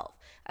yourself,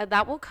 and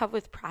that will come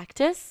with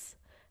practice.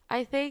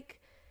 I think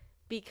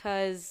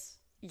because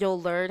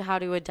you'll learn how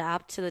to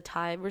adapt to the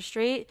time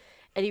restraint.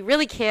 And you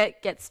really can't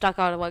get stuck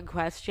on one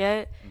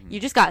question. You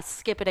just got to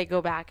skip it and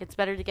go back. It's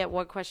better to get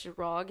one question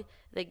wrong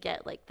than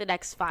get like the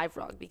next 5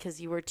 wrong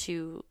because you were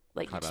too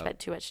like you spent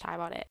too much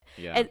time on it.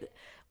 Yeah. And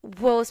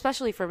well,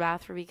 especially for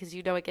math for me because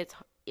you know it gets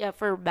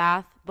for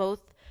math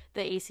both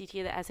the ACT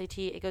and the SAT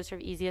it goes from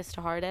easiest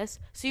to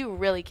hardest. So you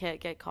really can't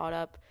get caught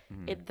up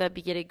in the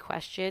beginning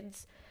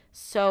questions.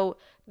 So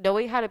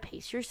knowing how to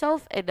pace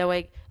yourself and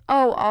knowing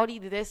I'll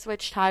need this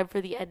much time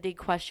for the ending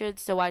question,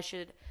 so I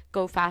should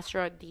go faster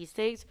on these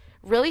things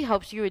really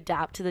helps you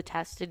adapt to the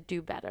test and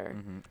do better.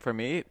 For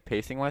me,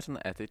 pacing wise on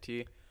the SAT,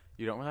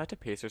 you don't really have to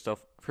pace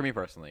yourself. For me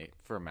personally,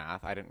 for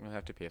math, I didn't really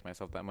have to pace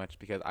myself that much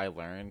because I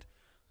learned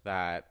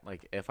that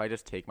like if I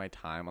just take my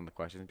time on the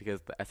questions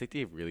because the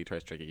SAT really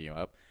tries tricking you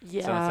up.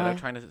 Yeah. So instead of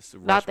trying to rush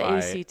not the by,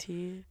 ACT.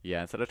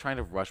 Yeah, instead of trying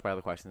to rush by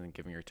the questions and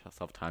giving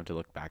yourself time to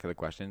look back at the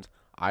questions,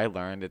 I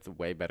learned it's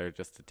way better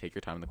just to take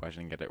your time on the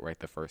question and get it right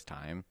the first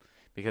time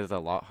because it's a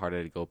lot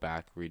harder to go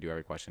back, redo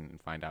every question,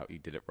 and find out you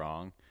did it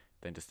wrong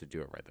than just to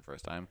do it right the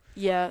first time.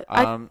 Yeah,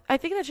 I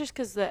think that's just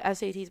because the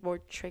SAT is more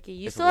tricky.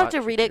 You still have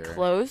to read it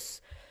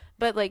close,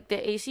 but like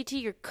the ACT,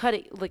 you're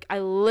cutting. Like I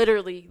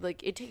literally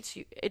like it takes.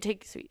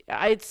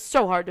 It's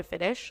so hard to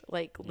finish.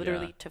 Like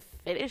literally to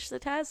finish the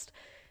test.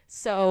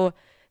 So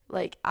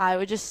like I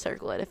would just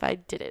circle it if I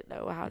didn't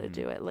know how to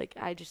do it. Like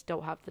I just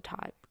don't have the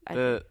time.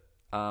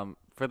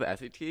 For the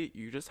SAT,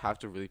 you just have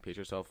to really pace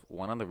yourself.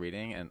 One on the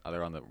reading and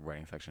other on the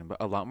writing section, but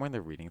a lot more in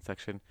the reading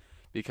section.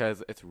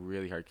 because it's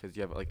really hard because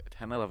you have like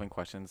 10, 11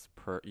 questions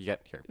per. You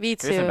get here. Me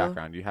Here's some too.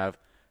 background. You have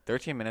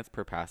 13 minutes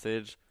per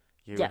passage.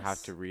 You have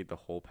Yes. to read the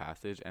whole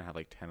passage and have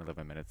like 10,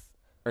 11 minutes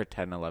or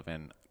 10,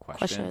 11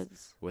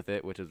 questions with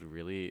it, which is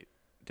really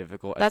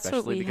difficult, That's what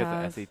especially we because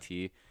have. the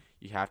SAT,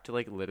 you have to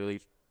like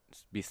literally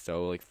be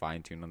so like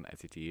fine tuned on the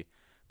SAT.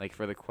 Like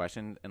for the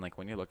question and like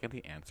when you look at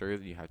the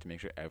answers, you have to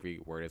make sure every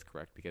word is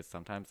correct because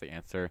sometimes the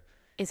answer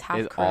Is half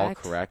is correct. all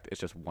correct.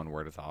 It's just one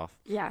word is off.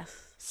 Yes.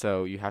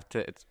 So you have to.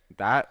 It's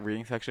that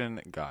reading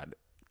section. God,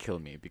 kill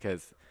me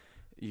because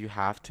you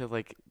have to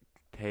like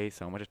pay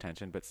so much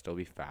attention but still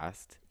be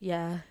fast.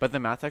 Yeah. But the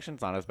math section's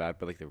not as bad.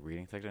 But like the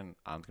reading section,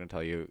 I'm just gonna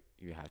tell you,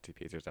 you have to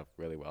pace yourself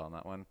really well on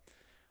that one.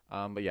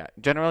 But yeah,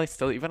 generally,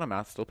 still even on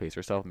math, still pace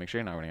yourself. Make sure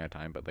you're not running out of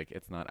time. But like,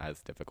 it's not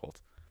as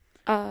difficult.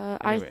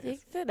 I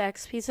think the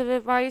next piece of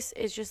advice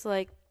is just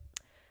like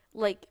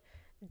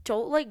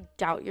don't like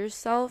doubt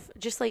yourself.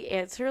 Just like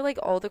answer like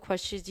all the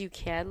questions you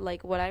can.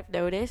 Like what I've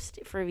noticed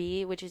for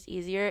me, which is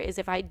easier, is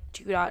if I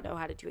do not know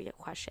how to do a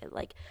question,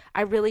 like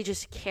I really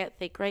just can't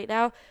think right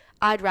now,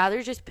 I'd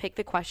rather just pick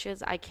the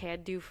questions I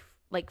can do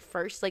like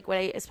first. Like when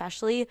I,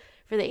 especially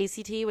for the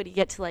ACT, when you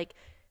get to like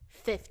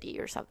 50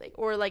 or something,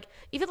 or like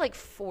even like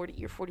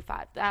 40 or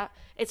 45, that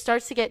it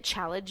starts to get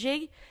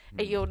challenging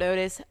and you'll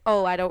notice,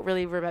 oh, I don't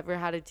really remember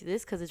how to do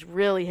this because it's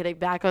really hitting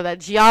back on that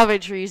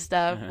geometry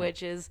stuff,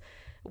 which is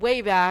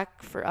way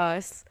back for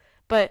us.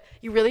 But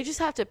you really just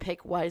have to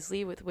pick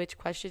wisely with which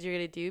questions you're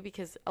going to do,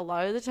 because a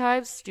lot of the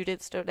times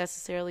students don't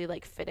necessarily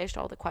like finish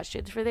all the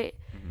questions for the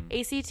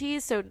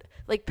ACTs. So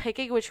like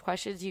picking which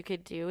questions you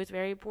can do is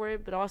very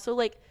important, but also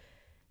like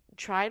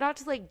try not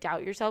to like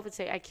doubt yourself and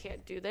say I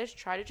can't do this.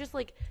 Try to just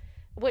like,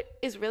 what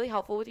is really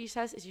helpful with these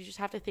tests is you just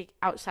have to think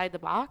outside the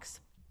box.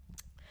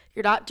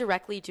 You're not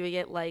directly doing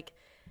it like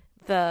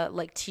the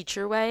like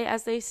teacher way,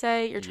 as they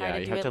say. You're trying to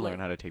do it. You have to like, learn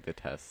how to take the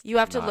test. you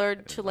have to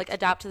learn to like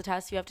adapt to the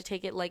test. You have to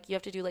take it like, you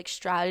have to do like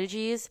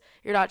strategies.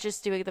 You're not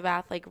just doing the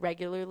math like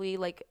regularly,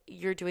 like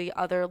you're doing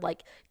other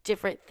like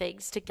different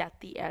things to get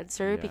the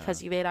answer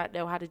because you may not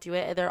know how to do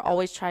it, and they're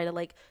always trying to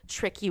like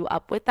trick you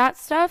up with that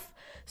stuff.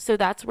 So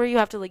that's where you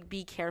have to like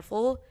be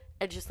careful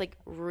and just like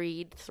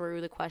read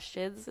through the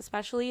questions,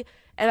 especially.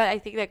 And I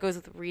think that goes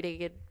with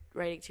reading and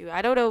writing too.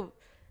 I don't know,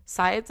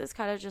 science is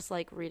kind of just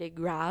like reading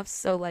graphs,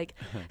 so like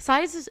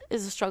science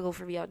is a struggle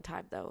for me on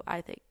time though,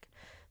 I think.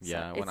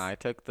 Yeah, when I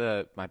took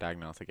my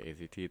diagnostic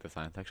ACT, the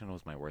science section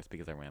was my worst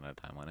because I ran out of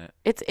time on it.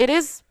 It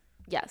is.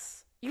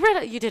 Yes, you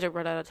didn't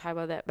run out of time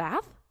on that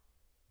math.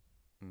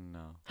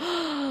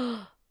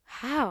 No.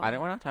 How? I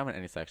didn't run out of time on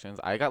any sections.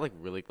 I got like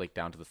really like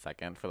down to the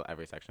second for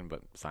every section,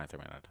 but science I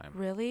ran out of time.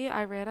 Really?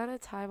 I ran out of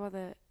time on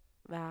the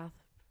math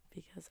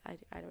because I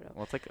don't know.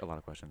 Well, it's like a lot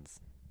of questions.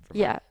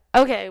 Yeah.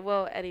 Okay.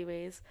 Well,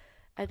 anyways,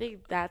 I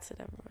think that's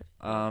it,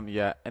 everyone.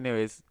 Yeah.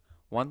 Anyways,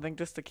 one thing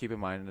just to keep in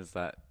mind is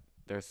that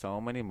there's so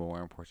many more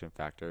important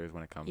factors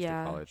when it comes to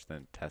college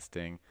than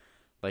testing.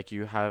 Like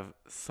you have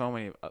so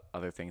many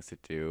other things to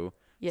do.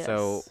 Yes.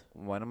 So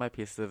one of my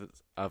pieces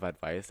of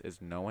advice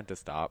is know when to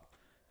stop.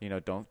 You know,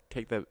 don't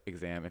take the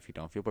exam if you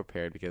don't feel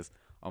prepared, because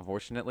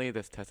unfortunately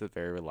this test is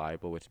very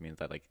reliable, which means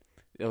that like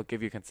it'll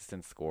give you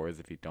consistent scores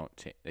if you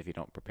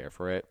don't prepare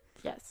for it.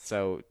 Yes.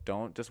 So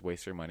don't just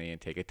waste your money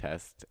and take a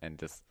test and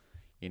just,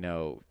 you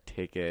know,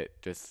 take it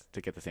just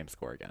to get the same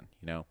score again,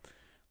 you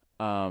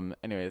know?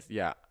 Anyways,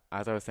 yeah,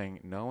 as I was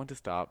saying, know when to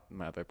stop,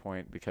 my other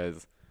point,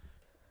 because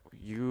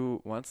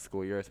once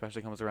school year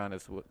especially comes around,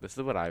 this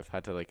is what I've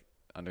had to like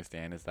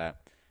understand, is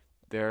that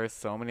there are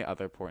so many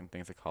other important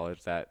things at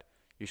college that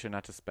you should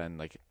not just spend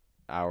like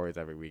hours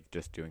every week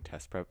just doing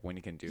test prep when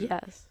you can do,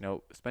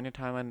 spend your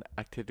time on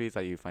activities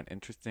that you find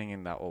interesting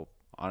and that will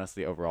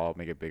honestly overall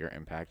make a bigger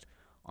impact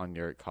on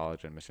your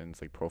college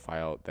admissions like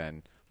profile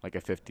than like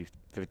a 50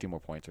 more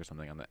points or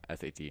something on the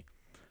SAT.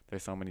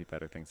 There's so many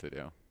better things to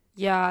do.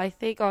 Yeah, I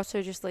think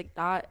also just like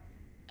not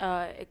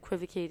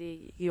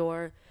equivocating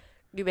your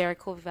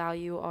numerical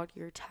value on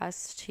your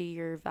test to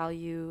your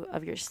value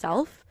of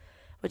yourself,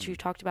 which we've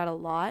talked about a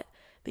lot,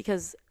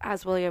 because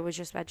as William was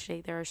just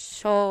mentioning, there are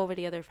so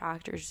many other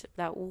factors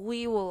that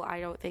we will, I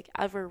don't think,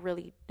 ever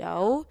really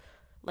know,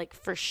 like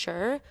for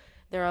sure.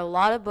 There are a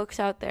lot of books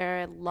out there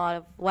and a lot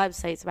of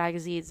websites,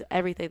 magazines,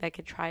 everything that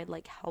can try and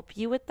like help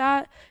you with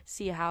that,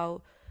 see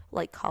how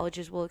like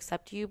colleges will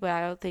accept you, but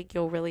I don't think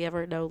you'll really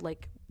ever know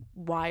like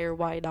why or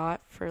why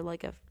not for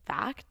like a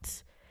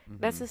fact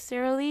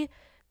necessarily,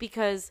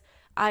 because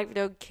I've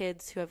known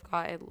kids who have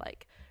gotten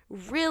like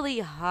really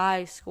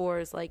high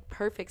scores, like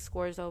perfect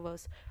scores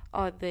almost,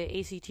 on the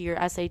ACT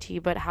or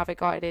SAT, but haven't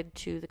gotten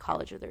into the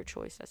college of their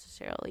choice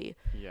necessarily.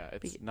 Yeah,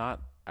 it's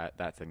not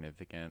that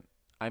significant.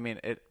 I mean,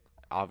 it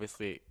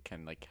obviously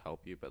can like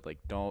help you, but like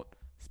don't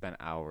spend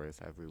hours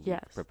every week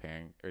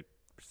preparing or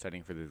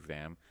studying for the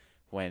exam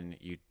when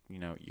you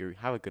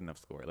have a good enough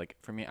score. Like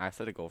for me, I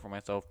set a goal for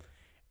myself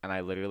and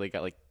I literally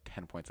got like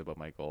 10 points above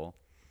my goal.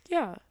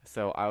 Yeah.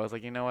 So I was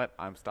like, you know what?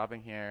 I'm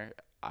stopping here.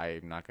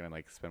 I'm not going to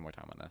like spend more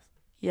time on this.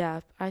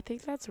 Yeah, I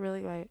think that's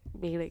really my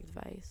main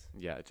advice.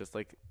 Yeah, just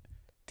like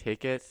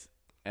take it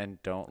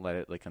and don't let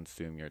it like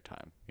consume your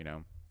time, you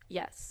know?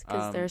 Yes,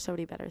 because there are so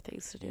many better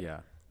things to do. Yeah.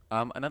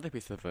 Another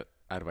piece of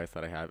advice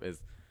that I have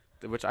is,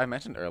 which I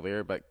mentioned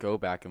earlier, but go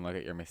back and look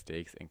at your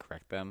mistakes and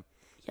correct them.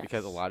 Yes.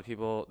 Because a lot of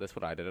people, that's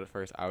what I did at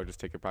first. I would just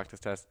take a practice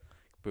test,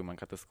 boom, I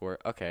got the score.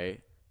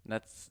 Okay,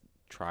 let's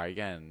try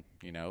again,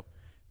 you know?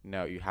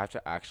 No, you have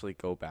to actually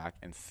go back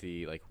and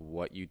see, like,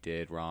 what you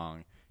did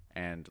wrong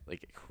and,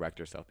 like, correct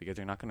yourself, because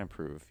you're not going to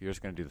improve. You're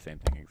just going to do the same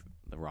thing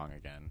wrong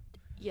again.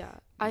 Yeah.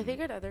 I think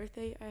another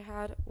thing I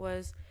had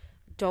was,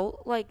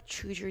 don't like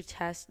choose your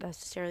test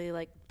necessarily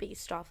like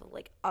based off of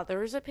like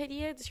others'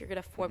 opinions. You're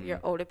gonna form your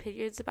own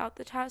opinions about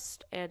the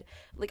test. And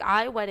like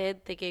I went in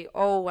thinking,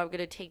 oh, I'm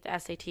gonna take the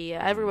SAT.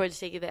 Everyone's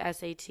taking the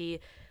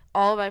SAT.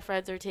 All of my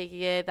friends are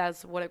taking it.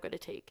 That's what I'm gonna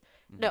take.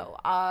 No,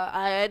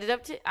 I ended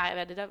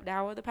up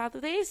now on the path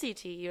of the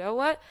ACT. You know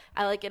what?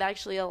 I like it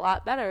actually a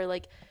lot better.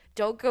 Like,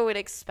 don't go in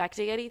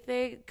expecting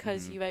anything,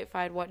 because you might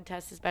find one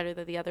test is better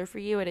than the other for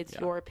you, and it's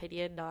your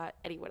opinion, not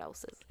anyone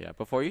else's. Yeah,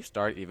 before you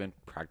start even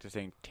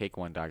practicing, take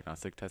one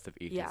diagnostic test of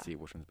each and see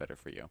which one's better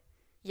for you.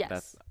 Yes.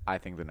 That's, I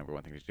think, the number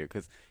one thing to do.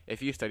 Because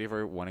if you study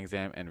for one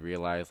exam and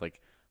realize,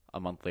 like, a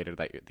month later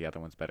that the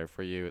other one's better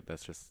for you,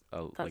 that's just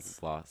like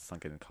loss,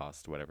 sunken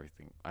cost, whatever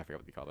thing. I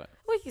forget what you call that.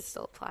 Well, you can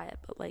still apply it,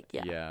 but like,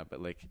 yeah. Yeah,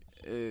 but like,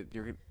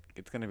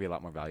 it's going to be a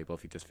lot more valuable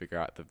if you just figure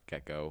out at the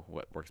get-go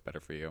what works better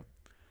for you.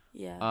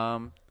 Yeah.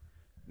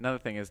 Another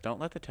thing is, don't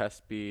let the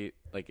test be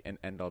like an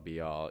end-all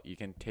be-all. You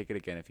can take it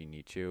again if you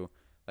need to.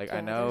 Like, yeah,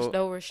 I know there's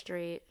no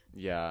restraint.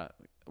 Yeah,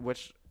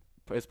 which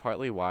is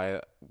partly why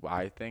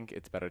I think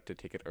it's better to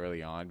take it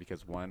early on,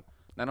 because one,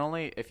 not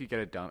only if you get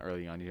it done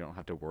early on, you don't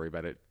have to worry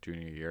about it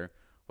junior year,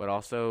 but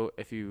also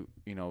if you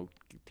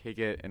take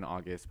it in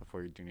August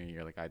before your junior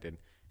year like I did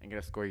and get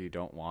a score you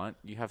don't want,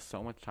 you have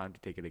so much time to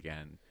take it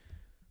again.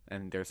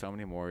 And there's so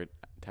many more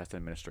test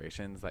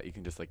administrations that you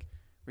can just like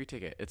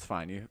retake it. It's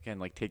fine. You can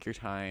like take your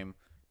time.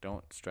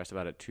 Don't stress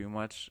about it too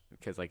much,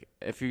 because like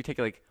if you take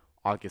it like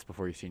August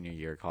before your senior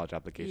year, college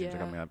applications are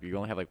coming up, you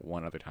only have like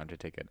one other time to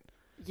take it.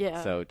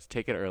 Yeah. So just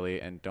take it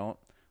early and don't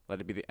let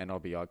it be the end all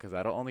be all, because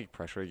that'll only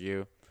pressure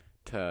you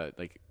to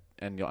like,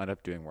 and you'll end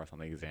up doing worse on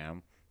the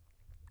exam.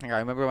 Like, I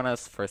remember when I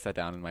was first sat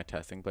down in my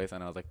testing place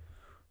and I was like,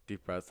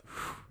 deep breaths.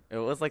 It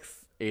was like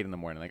 8 in the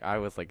morning. Like I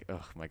was like,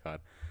 oh my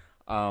God.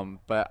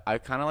 But I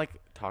kind of like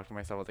talked to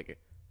myself. I was like,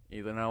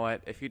 you know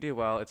what? If you do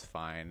well, it's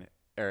fine.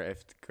 Or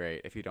if it's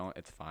great. If you don't,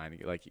 it's fine.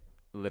 Like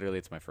literally,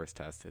 it's my first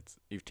test.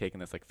 You've taken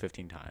this like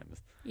 15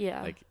 times.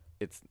 Yeah. Like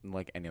it's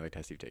like any other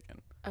test you've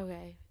taken.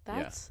 Okay.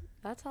 That's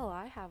all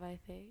I have, I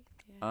think.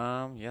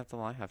 Yeah. Yeah, that's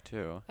all I have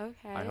too.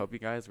 Okay. I hope you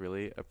guys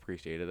really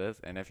appreciated this.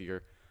 And if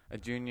you're a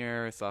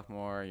junior,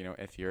 sophomore,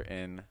 if you're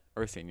in,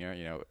 or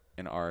senior,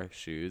 in our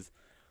shoes,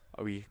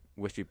 we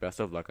wish you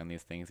best of luck on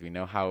these things. We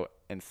know how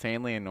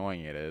insanely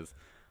annoying it is.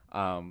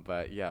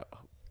 But yeah,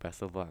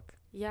 best of luck.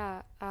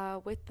 Yeah.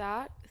 With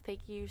that,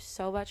 thank you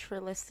so much for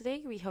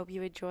listening. We hope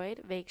you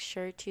enjoyed. Make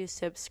sure to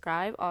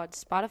subscribe on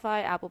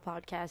Spotify, Apple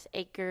Podcasts,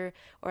 Anchor,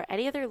 or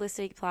any other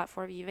listening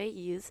platform you may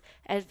use.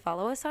 And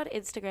follow us on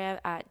Instagram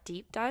at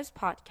Deep Dives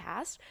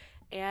Podcast.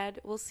 And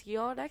we'll see you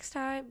all next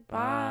time.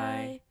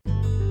 Bye.